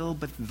my will,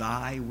 but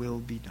thy will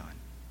be done.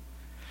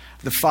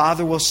 The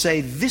Father will say,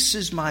 this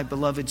is my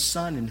beloved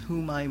Son in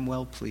whom I am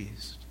well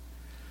pleased.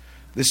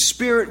 The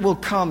Spirit will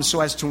come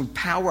so as to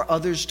empower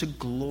others to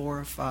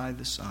glorify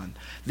the Son.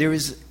 There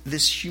is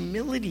this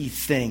humility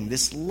thing,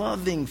 this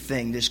loving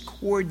thing, this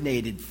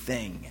coordinated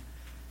thing.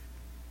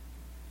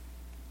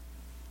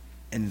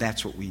 And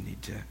that's what we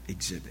need to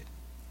exhibit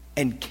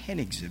and can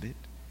exhibit,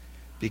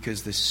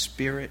 because the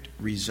Spirit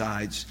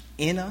resides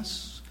in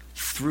us,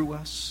 through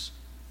us,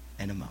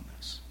 and among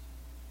us.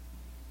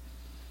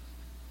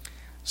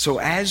 So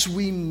as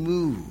we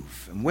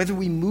move, and whether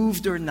we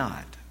moved or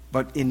not,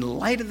 but in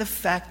light of the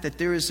fact that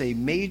there is a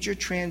major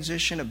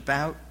transition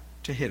about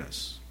to hit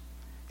us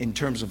in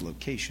terms of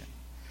location,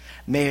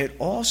 may it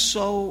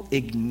also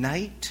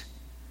ignite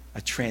a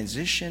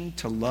transition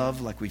to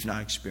love like we've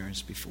not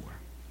experienced before.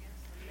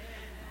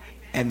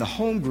 And the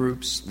home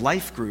groups,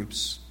 life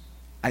groups,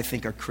 I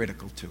think are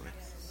critical to it.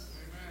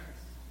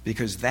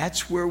 Because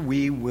that's where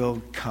we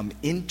will come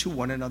into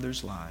one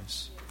another's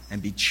lives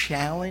and be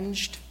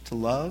challenged to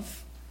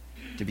love,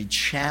 to be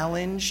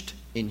challenged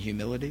in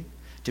humility,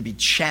 to be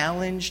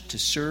challenged to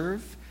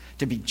serve,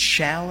 to be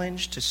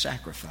challenged to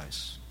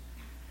sacrifice,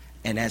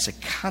 and as a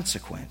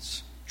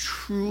consequence,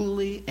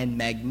 truly and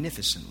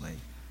magnificently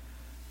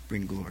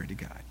bring glory to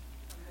God.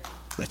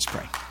 Let's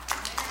pray.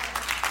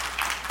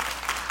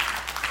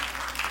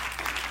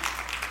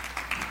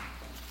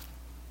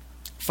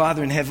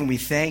 Father in heaven, we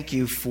thank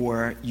you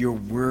for your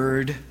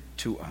word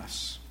to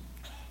us.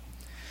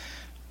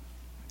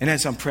 And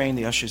as I'm praying,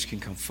 the ushers can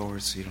come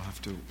forward so you don't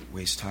have to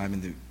waste time,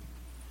 and the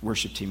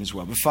worship team as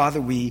well. But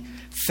Father, we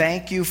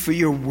thank you for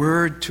your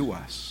word to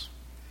us.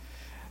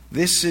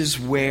 This is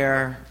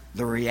where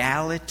the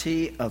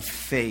reality of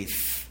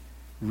faith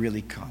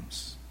really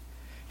comes.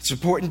 It's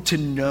important to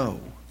know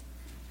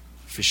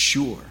for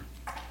sure.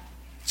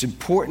 It's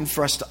important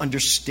for us to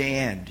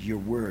understand your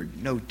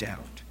word, no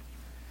doubt.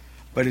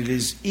 But it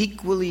is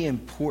equally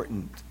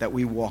important that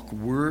we walk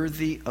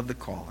worthy of the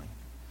calling,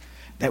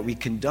 that we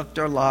conduct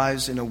our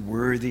lives in a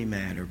worthy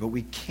manner. But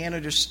we can't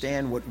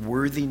understand what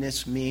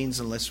worthiness means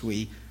unless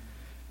we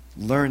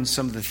learn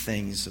some of the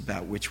things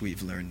about which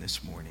we've learned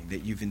this morning,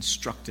 that you've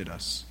instructed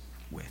us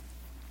with.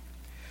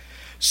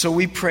 So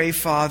we pray,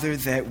 Father,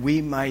 that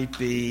we might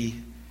be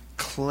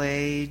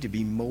clay to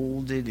be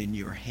molded in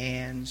your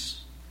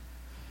hands,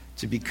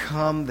 to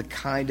become the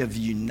kind of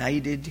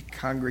united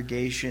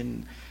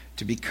congregation,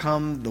 to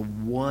become the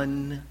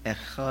one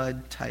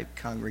echad type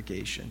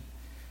congregation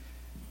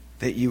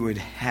that you would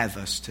have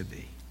us to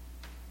be.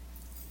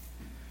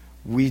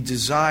 We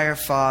desire,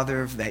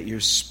 Father, that your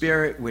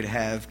Spirit would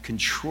have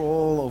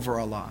control over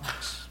our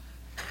lives.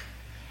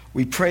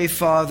 We pray,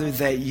 Father,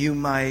 that you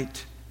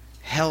might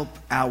help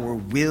our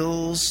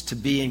wills to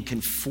be in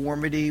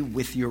conformity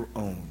with your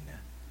own.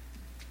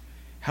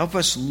 Help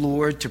us,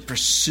 Lord, to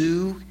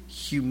pursue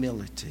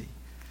humility,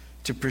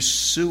 to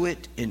pursue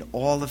it in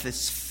all of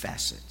its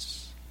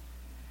facets.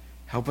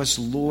 Help us,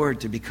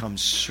 Lord, to become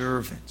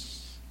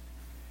servants.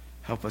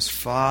 Help us,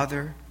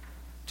 Father,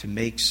 to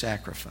make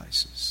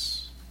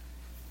sacrifices.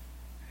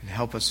 And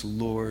help us,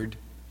 Lord,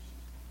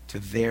 to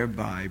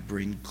thereby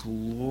bring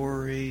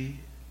glory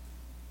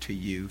to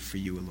you, for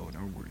you alone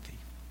are worthy.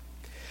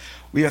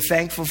 We are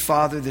thankful,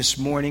 Father, this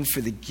morning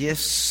for the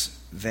gifts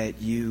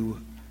that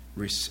you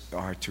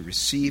are to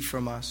receive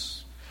from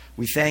us.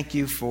 We thank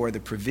you for the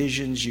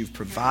provisions you've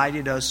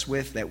provided us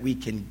with that we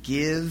can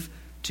give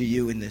to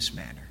you in this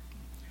manner.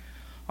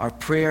 Our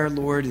prayer,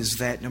 Lord, is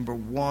that, number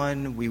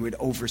one, we would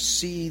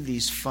oversee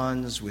these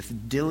funds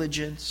with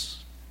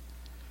diligence,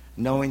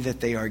 knowing that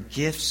they are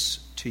gifts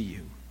to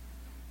you.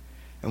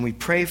 And we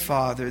pray,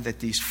 Father, that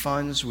these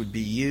funds would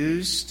be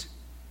used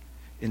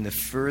in the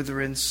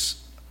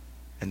furtherance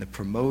and the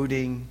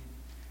promoting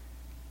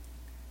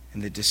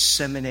and the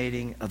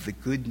disseminating of the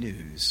good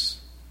news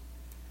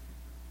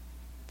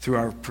through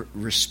our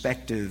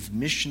respective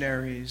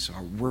missionaries,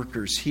 our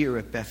workers here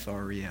at Beth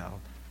Ariel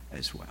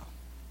as well.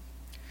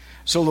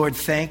 So, Lord,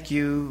 thank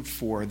you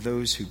for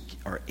those who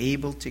are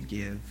able to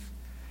give.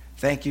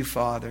 Thank you,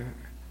 Father,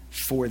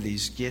 for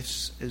these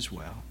gifts as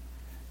well.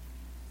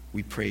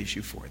 We praise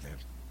you for them.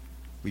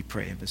 We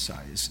pray in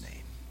Messiah's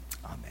name.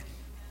 Amen.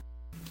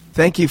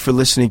 Thank you for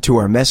listening to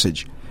our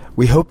message.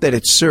 We hope that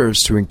it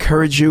serves to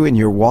encourage you in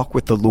your walk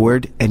with the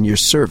Lord and your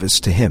service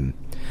to Him.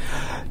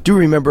 Do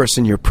remember us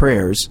in your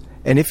prayers,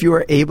 and if you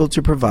are able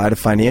to provide a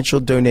financial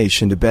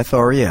donation to Beth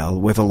Ariel,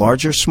 whether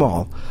large or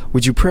small,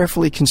 would you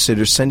prayerfully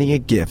consider sending a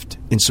gift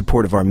in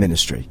support of our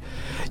ministry?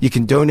 You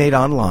can donate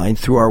online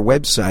through our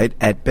website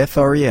at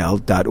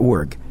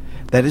bethariel.org.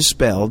 That is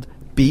spelled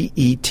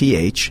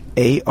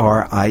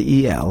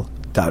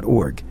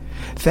BETHARIEL.org.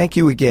 Thank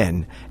you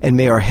again, and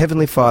may our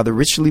Heavenly Father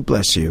richly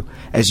bless you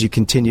as you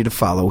continue to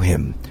follow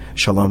Him.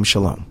 Shalom,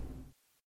 shalom.